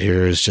we had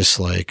here. It's just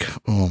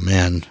oh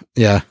man,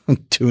 yeah,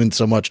 I'm doing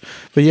so much.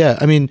 But yeah,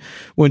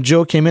 when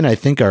Joe came in, I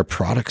think our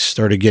products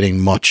started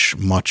getting much,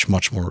 much,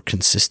 much more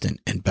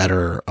consistent and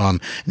better. And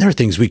there are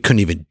things we couldn't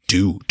even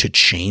do to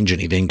change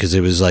anything because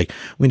it was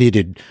we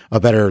needed a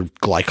better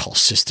glycol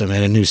system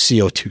and a new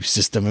CO2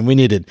 system, and we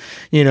needed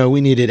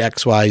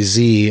X, Y,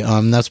 Z.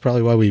 That's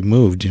probably why we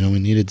moved. We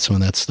needed some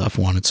of that stuff,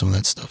 wanted some of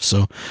that stuff.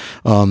 So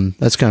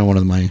that's kind of one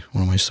of my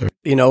stories.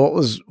 What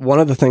was one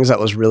of the things that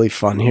was really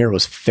fun here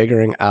was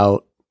figuring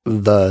out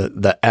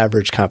the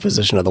average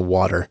composition of the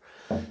water.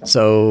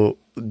 So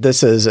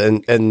this is,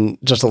 and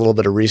just a little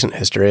bit of recent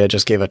history. I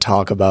just gave a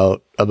talk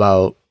about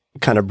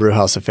kind of brew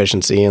house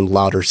efficiency and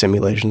louder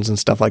simulations and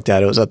stuff like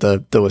that. It was at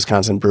the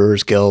Wisconsin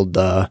Brewers Guild,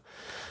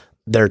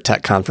 their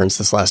tech conference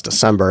this last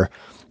December.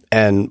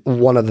 And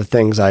one of the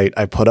things I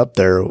put up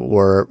there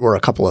were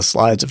a couple of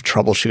slides of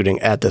troubleshooting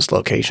at this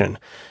location.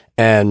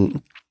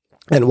 And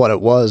what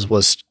it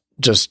was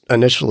just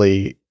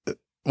initially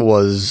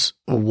was,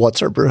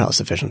 what's our brew house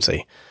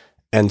efficiency?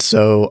 And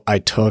so I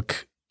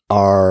took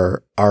a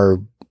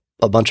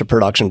bunch of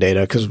production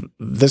data, because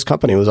this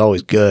company was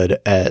always good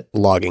at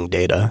logging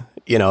data,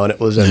 and it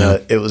was in a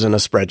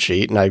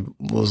spreadsheet, and I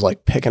was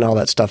picking all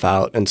that stuff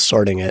out and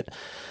sorting it.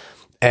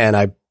 And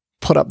I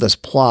put up this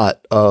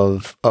plot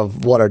of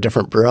what our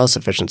different brewhouse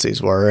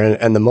efficiencies were,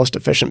 and the most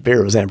efficient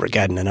beer was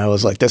Ambergeddon, and I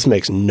was like, this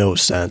makes no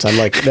sense. I'm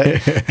like,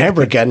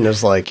 Ambergeddon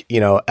is like,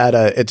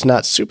 it's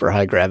not super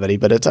high gravity,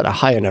 but it's at a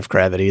high enough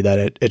gravity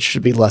that it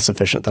should be less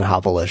efficient than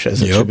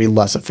Hopalicious. It should be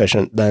less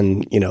efficient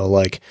than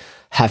like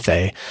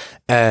Hefe,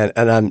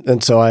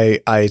 and so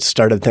I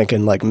started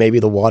thinking like maybe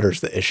the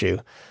water's the issue,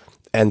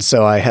 and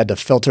so I had to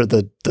filter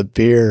the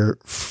beer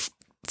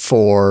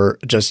for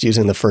just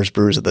using the first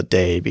brews of the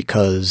day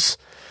because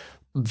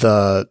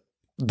the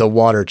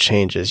water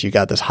changes. You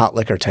got this hot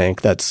liquor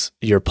tank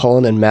you're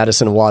pulling in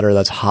Madison water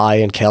that's high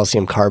in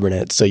calcium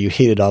carbonate. So you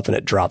heat it up and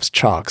it drops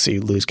chalk. So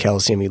you lose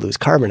calcium, you lose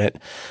carbonate,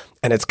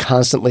 and it's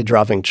constantly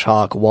dropping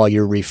chalk while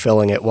you're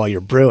refilling it while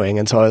you're brewing.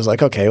 And so I was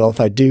like, okay, well,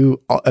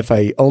 if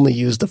I only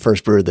use the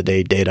first brew of the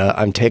day data,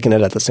 I'm taking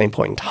it at the same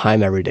point in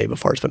time every day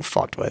before it's been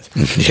fucked with.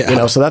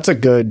 So that's a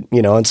good,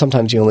 and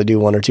sometimes you only do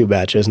 1 or 2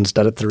 batches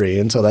instead of 3.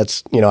 And so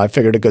that's, I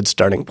figured a good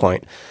starting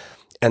point.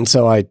 And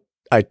so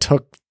I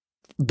took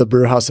the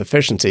brew house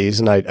efficiencies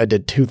and I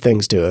did 2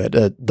 things to it.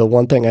 The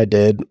one thing I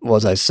did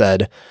was I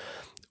said,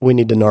 we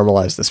need to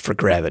normalize this for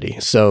gravity.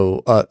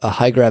 So a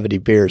high gravity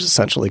beer is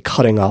essentially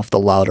cutting off the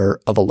lauter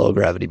of a low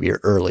gravity beer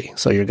early.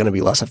 So you're going to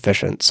be less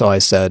efficient. So I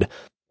said,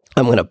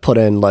 I'm going to put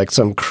in like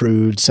some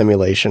crude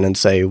simulation and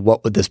say,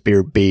 what would this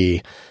beer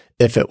be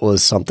if it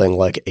was something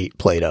like 8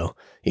 Plato,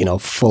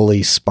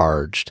 fully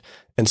sparged.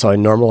 And so I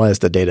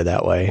normalized the data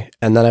that way.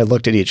 And then I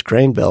looked at each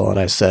grain bill and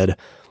I said,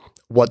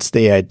 what's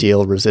the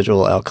ideal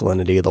residual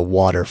alkalinity of the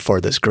water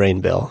for this grain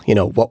bill?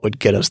 What would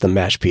get us the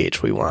mash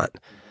pH we want?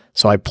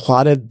 So I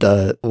plotted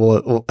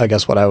I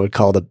guess what I would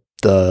call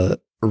the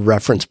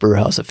reference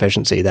brewhouse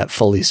efficiency, that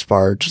fully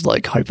sparged,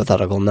 like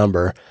hypothetical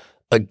number,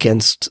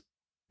 against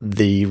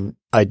the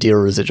ideal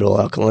residual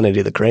alkalinity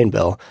of the grain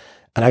bill.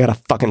 And I got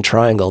a fucking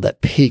triangle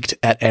that peaked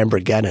at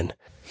Ambergeddon.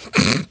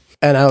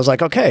 And I was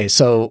like, okay,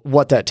 so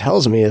what that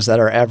tells me is that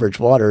our average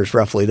water is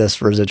roughly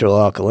this residual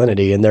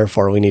alkalinity, and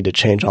therefore we need to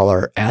change all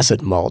our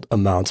acid malt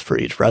amounts for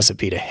each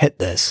recipe to hit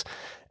this.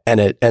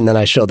 And then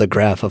I showed the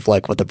graph of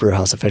like what the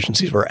brewhouse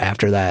efficiencies were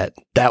after that.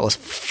 That was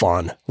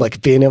fun.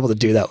 Like being able to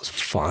do that was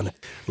fun.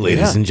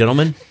 Ladies and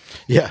gentlemen.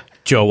 Yeah.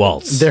 Joe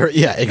Waltz.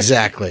 Yeah,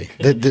 exactly.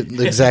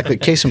 Exactly.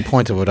 Case in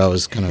point of what I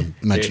was kind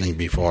of mentioning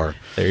before.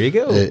 There you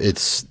go.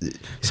 It's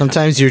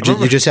sometimes you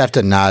just have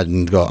to nod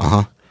and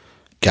go,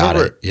 got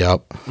it.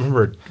 Yep.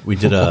 Remember we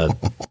did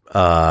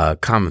a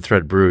Common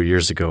Thread brew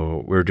years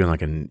ago. We were doing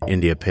like an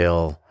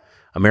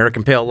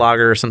American Pale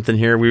Lager or something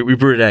here. We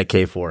brewed it at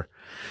K4.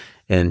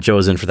 And Joe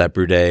was in for that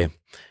brew day,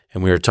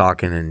 and we were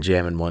talking and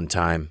jamming one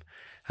time.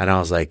 And I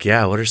was like,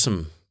 yeah, what are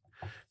some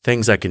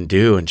things I can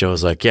do? And Joe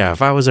was like, yeah,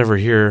 if I was ever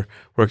here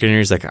working here,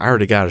 he's like, I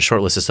already got a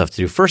short list of stuff to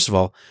do. First of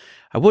all,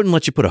 I wouldn't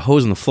let you put a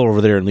hose on the floor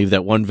over there and leave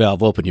that one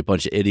valve open, you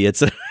bunch of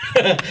idiots.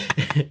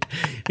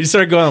 He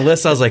started going on the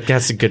list. I was like,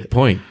 that's a good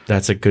point.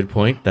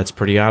 That's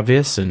pretty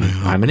obvious. And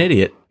I'm an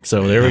idiot.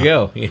 So there we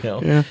go.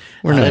 Yeah,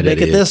 we're not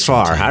make it this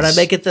far. How did I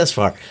make it this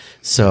far?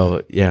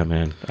 So yeah,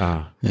 man.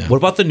 What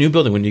about the new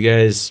building? When you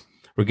guys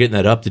were getting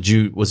that up,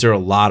 was there a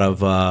lot of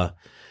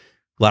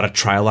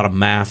try, a lot of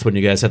math when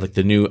you guys had like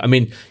the new,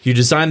 you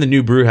designed the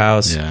new brew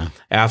house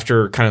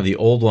after kind of the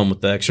old one with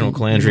the external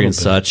calandria and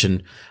such.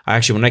 And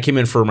when I came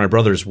in for my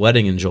brother's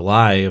wedding in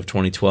July of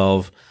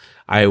 2012,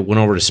 I went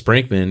over to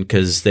Sprinkman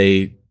because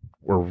the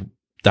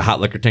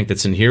hot liquor tank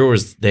that's in here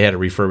they had a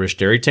refurbished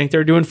dairy tank they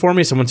were doing for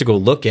me. So I went to go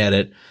look at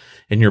it,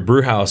 and your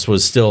brew house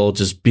was still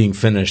just being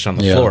finished on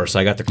the floor. So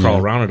I got to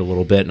crawl around it a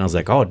little bit, and I was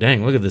like, oh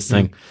dang, look at this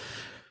thing.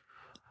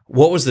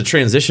 What was the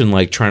transition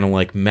like trying to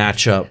like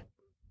match up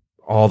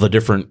all the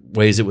different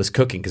ways it was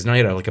cooking? Because now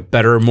you had like a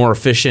better, more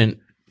efficient,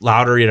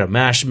 louder, you had a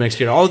mash mix,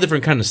 you had all the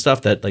different kind of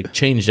stuff that like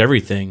changed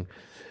everything.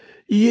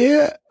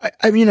 Yeah.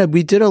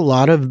 We did a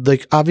lot of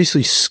like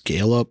obviously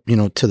scale up,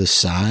 to the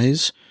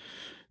size.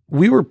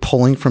 We were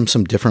pulling from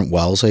some different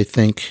wells, I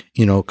think,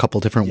 a couple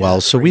different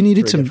wells. So we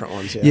needed some different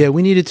ones,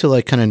 we needed to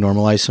like kind of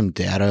normalize some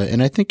data.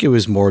 And I think it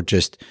was more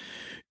just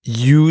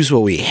use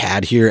what we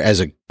had here as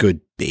a good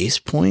base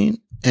point.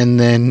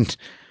 And then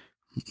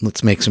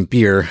let's make some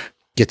beer,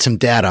 get some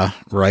data,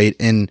 right?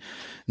 And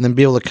then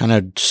be able to kind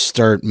of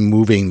start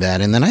moving that.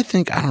 And then I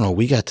think,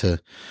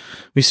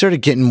 we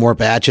started getting more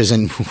batches,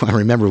 and I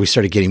remember we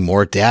started getting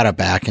more data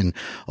back, and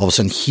all of a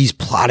sudden he's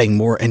plotting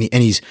more, and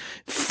he's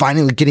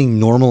finally getting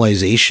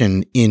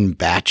normalization in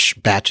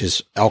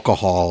batches,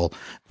 alcohol,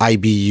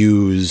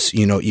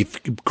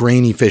 IBUs,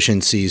 grain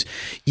efficiencies.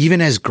 Even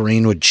as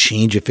grain would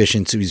change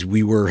efficiencies,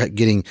 we were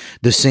getting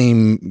the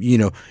same,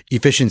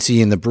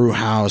 efficiency in the brew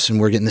house, and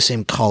we're getting the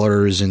same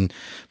colors.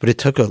 But it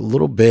took a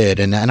little bit.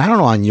 And I don't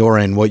know on your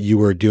end what you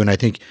were doing. I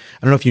don't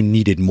know if you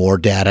needed more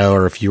data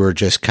or if you were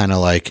just kind of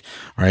like,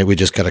 all right, we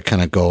just got to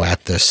kind of go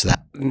at this.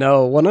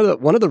 No, one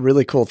of the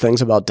really cool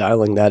things about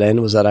dialing that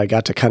in was that I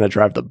got to kind of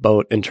drive the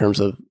boat in terms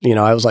of,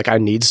 I was like, I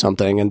need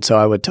something. And so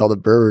I would tell the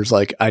brewers,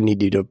 like, I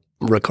need you to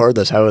record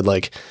this. I would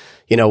like,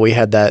 we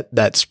had that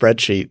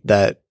spreadsheet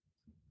that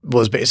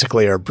was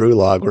basically our brew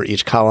log where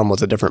each column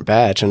was a different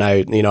batch. And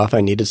I, if I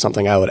needed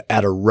something, I would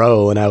add a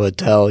row and I would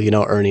tell,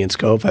 Ernie and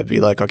Scope, I'd be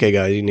like, okay,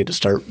 guys, you need to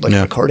start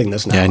recording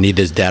this now. Yeah, I need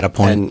this data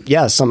point. And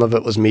yeah, some of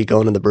it was me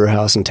going to the brew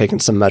house and taking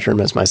some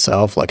measurements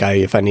myself. Like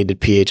if I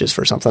needed pHs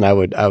for something, I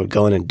would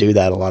go in and do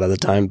that a lot of the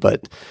time.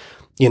 But,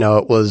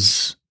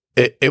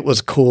 it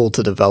was cool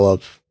to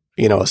develop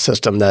a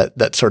system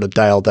that sort of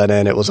dialed that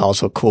in. It was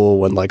also cool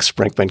when like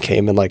Sprinkman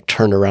came and like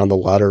turned around the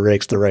lauder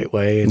rakes the right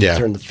way and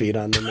turned the feet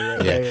on them the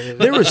right way.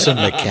 There was some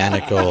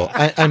mechanical,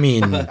 I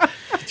mean,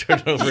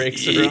 Turn the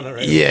rakes around the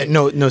right way. yeah,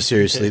 no,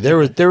 seriously.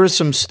 There was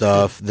some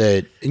stuff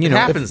that, it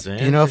happens,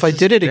 man. If I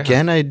did it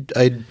again,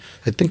 I'd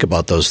think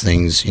about those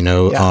things,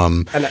 Yeah.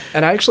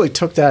 And I actually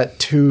took that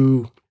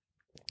to,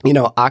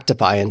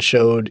 Octopi and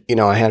showed,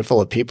 a handful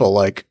of people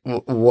like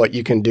what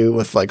you can do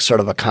with like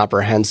sort of a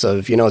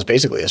comprehensive, it's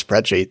basically a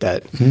spreadsheet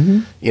that,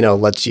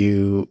 lets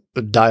you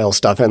dial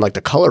stuff in. Like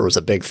the color was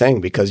a big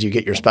thing because you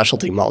get your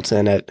specialty malts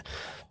in it.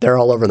 They're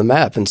all over the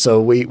map. And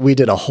so we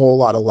did a whole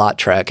lot of lot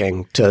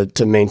tracking to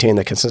maintain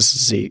the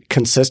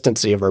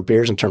consistency of our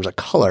beers in terms of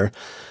color.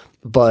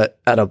 But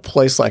at a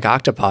place like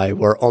Octopi,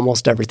 where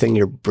almost everything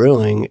you're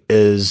brewing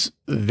is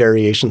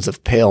variations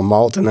of pale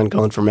malt and then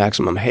going for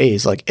maximum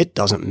haze, like it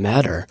doesn't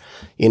matter.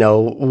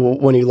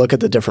 When you look at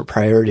the different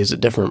priorities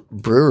at different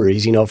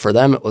breweries, for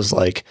them it was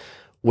like,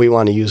 we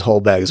want to use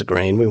whole bags of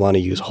grain. We want to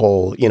use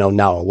whole,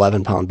 now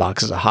 11-pound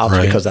boxes of hops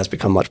because that's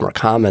become much more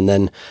common.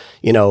 Then,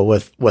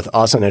 with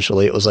us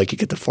initially, it was like you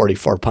get the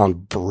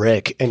 44-pound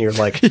brick and you're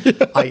like,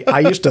 I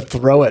used to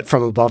throw it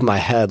from above my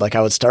head. Like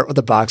I would start with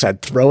the box,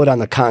 I'd throw it on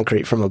the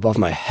concrete from above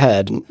my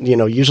head.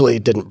 Usually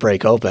it didn't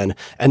break open.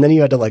 And then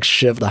you had to like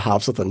shiv the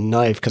hops with a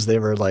knife because they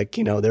were like,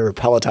 they were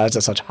pelletized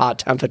at such hot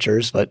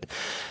temperatures. But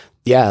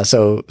yeah,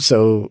 so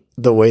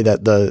the way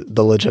that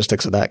the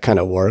logistics of that kind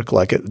of work,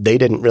 like they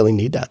didn't really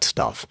need that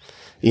stuff,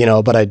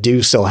 but I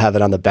do still have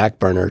it on the back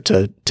burner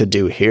to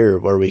do here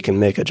where we can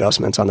make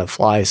adjustments on the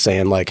fly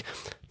saying like,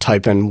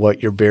 type in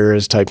what your beer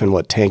is, type in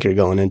what tank you're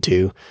going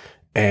into.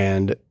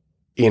 And,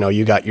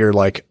 you got your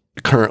like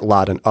current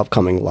lot and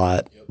upcoming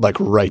lot like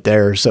right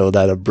there so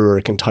that a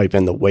brewer can type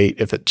in the weight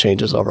if it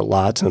changes over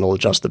lots and it'll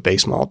adjust the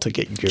base malt to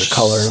get your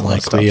color and all that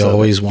like stuff. we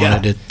always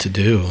wanted it to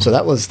do. So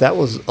that was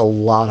a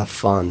lot of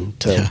fun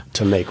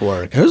to make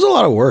work. It was a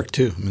lot of work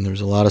too. I mean, there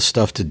was a lot of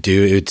stuff to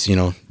do. It's,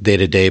 day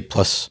to day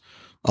plus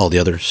all the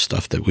other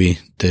stuff that we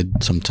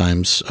did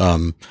sometimes.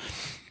 Like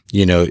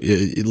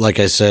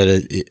I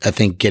said, I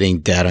think getting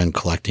data and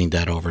collecting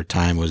data over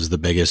time was the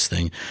biggest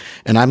thing.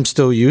 And I'm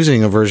still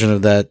using a version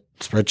of that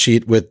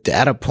spreadsheet with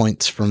data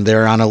points from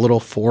there on a little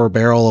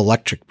 4-barrel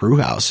electric brew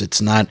house. It's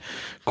not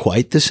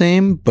quite the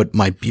same, but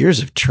my beers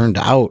have turned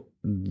out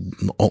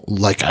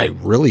like I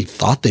really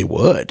thought they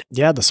would.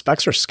 Yeah, the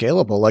specs are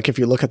scalable. Like if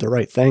you look at the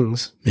right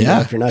things,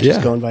 if you're not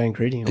just going by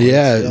ingredient.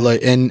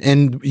 Like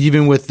and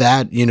even with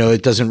that,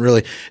 it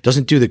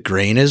doesn't do the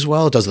grain as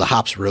well. It does the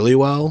hops really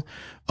well.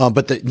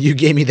 But you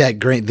gave me the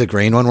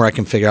grain one where I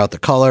can figure out the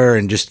color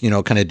and just,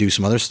 kind of do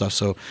some other stuff.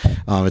 So,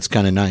 it's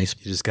kind of nice.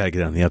 You just got to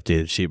get on the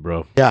updated sheet,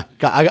 bro. Yeah.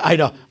 I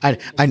know.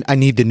 I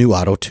need the new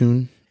auto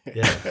tune.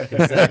 Yeah,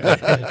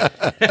 exactly.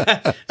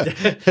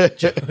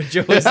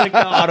 Joe is like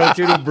the auto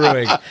tuning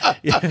brewing.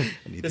 Yeah.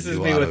 This is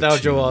me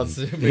without Joel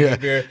making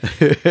beer.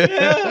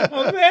 Yeah,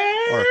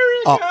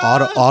 America,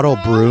 auto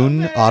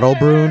brune.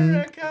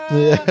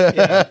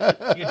 Yeah,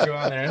 get Joe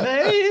on there.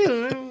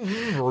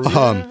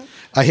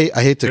 I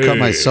hate to cut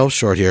myself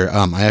short here.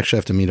 I actually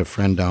have to meet a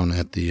friend down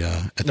at the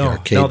arcade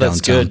downtown. No,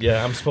 that's good.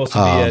 Yeah, I'm supposed to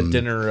be at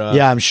dinner.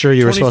 Yeah, I'm sure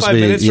you were supposed to be.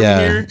 25 minutes from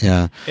here.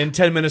 Yeah. In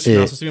 10 minutes from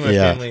now, I'm supposed to be with my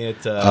family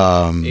at.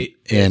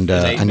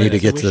 I need to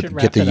get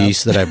the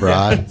yeast that I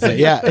brought.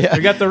 Yeah.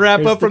 We got the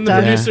wrap up from the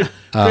producer.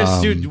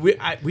 Chris, dude,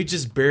 we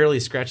just barely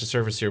scratched the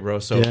surface here, bro.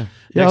 So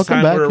next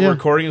time we're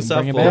recording and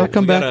stuff, we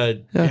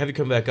gotta have you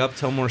come back up,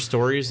 tell more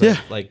stories.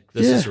 Like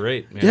this is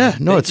great, man. Yeah,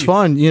 no, it's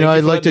fun.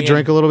 I'd like to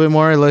drink a little bit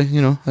more.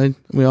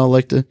 We all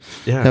like to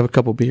have a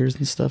couple beers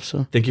and stuff.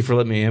 So thank you for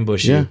letting me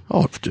ambush you.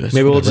 Oh,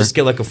 maybe we'll just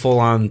get like a full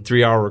on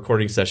 3-hour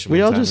recording session.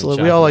 We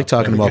all like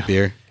talking about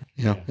beer.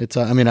 It's.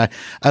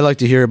 I like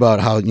to hear about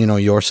how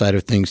your side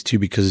of things too,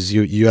 because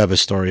you have a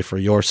story for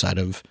your side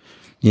of,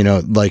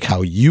 like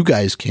how you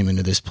guys came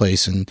into this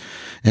place and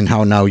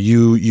how now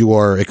you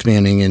are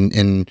expanding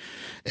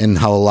and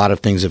how a lot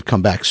of things have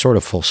come back sort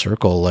of full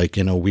circle, like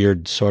in a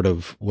weird sort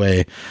of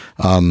way.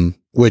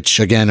 Which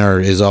again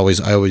I'm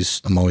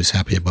always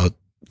happy about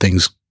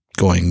things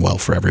going well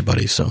for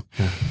everybody. So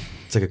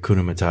it's like a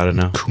Kuna Matata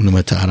now. Kuna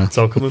Matata. It's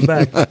all coming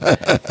back.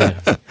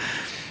 Yeah.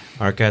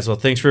 All right, guys. Well,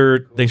 thanks for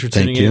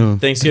tuning in.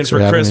 Thanks again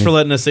for Chris for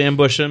letting us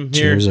ambush him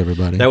here. Cheers,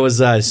 everybody. That was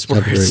have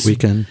a great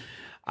weekend.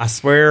 I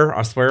swear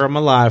on my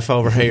life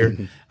over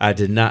here.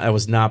 That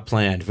was not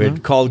planned. We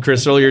had called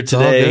Chris earlier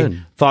today.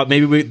 Thought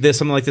maybe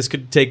something like this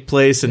could take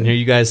place, and here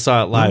you guys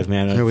saw it live,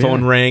 man. A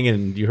phone rang,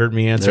 and you heard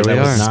me answer.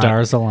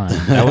 Stars aligned.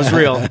 That was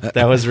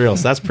real.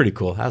 So that's pretty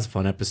cool. That was a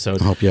fun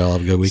episode. I hope you all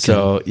have a good weekend.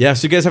 So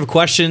you guys have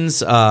questions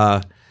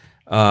that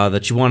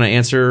you want to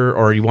answer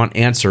or you want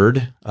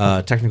answered,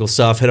 technical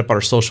stuff, hit up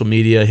our social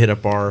media, hit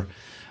up our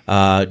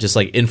Just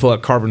like info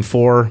at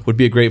Karben4 would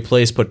be a great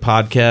place. Put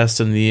podcast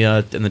in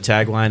the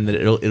tagline, that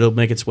it'll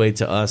make its way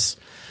to us.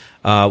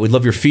 We'd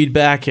love your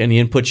feedback, any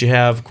input you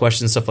have,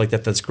 questions, stuff like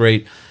that. That's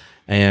great.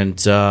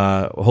 And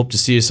hope to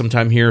see you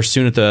sometime here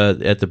soon at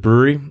the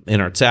brewery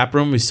in our tap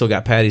room. We still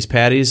got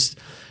Patties,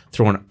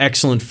 throwing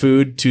excellent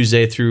food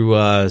Tuesday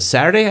through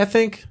Saturday, I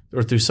think,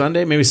 or through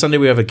Sunday. Maybe Sunday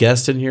we have a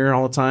guest in here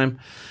all the time.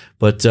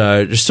 But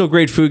there's still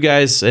great food,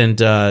 guys, and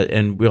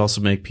we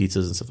also make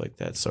pizzas and stuff like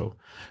that. So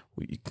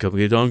we can come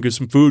get on, get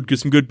some food, get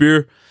some good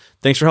beer.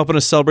 Thanks for helping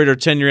us celebrate our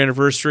 10-year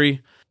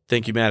anniversary.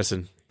 Thank you,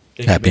 Madison.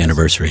 Happy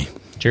anniversary.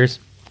 Cheers.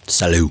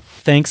 Salut.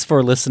 Thanks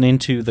for listening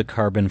to the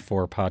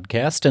Karben4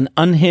 podcast, an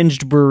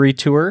unhinged brewery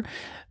tour.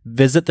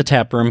 Visit the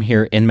tap room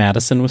here in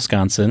Madison,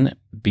 Wisconsin.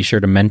 Be sure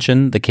to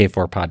mention the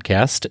K4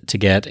 podcast to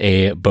get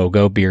a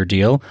BOGO beer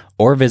deal,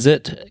 or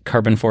visit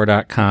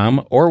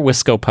Karben4.com or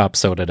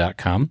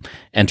WiscoPopSoda.com.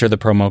 Enter the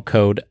promo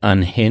code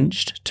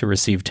UNHINGED to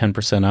receive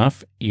 10%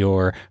 off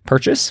your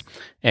purchase.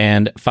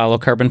 And follow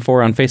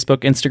Karben4 on Facebook,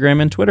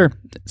 Instagram, and Twitter.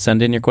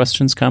 Send in your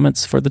questions,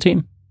 comments for the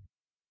team.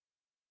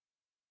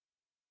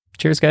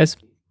 Cheers, guys.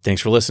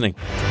 Thanks for listening.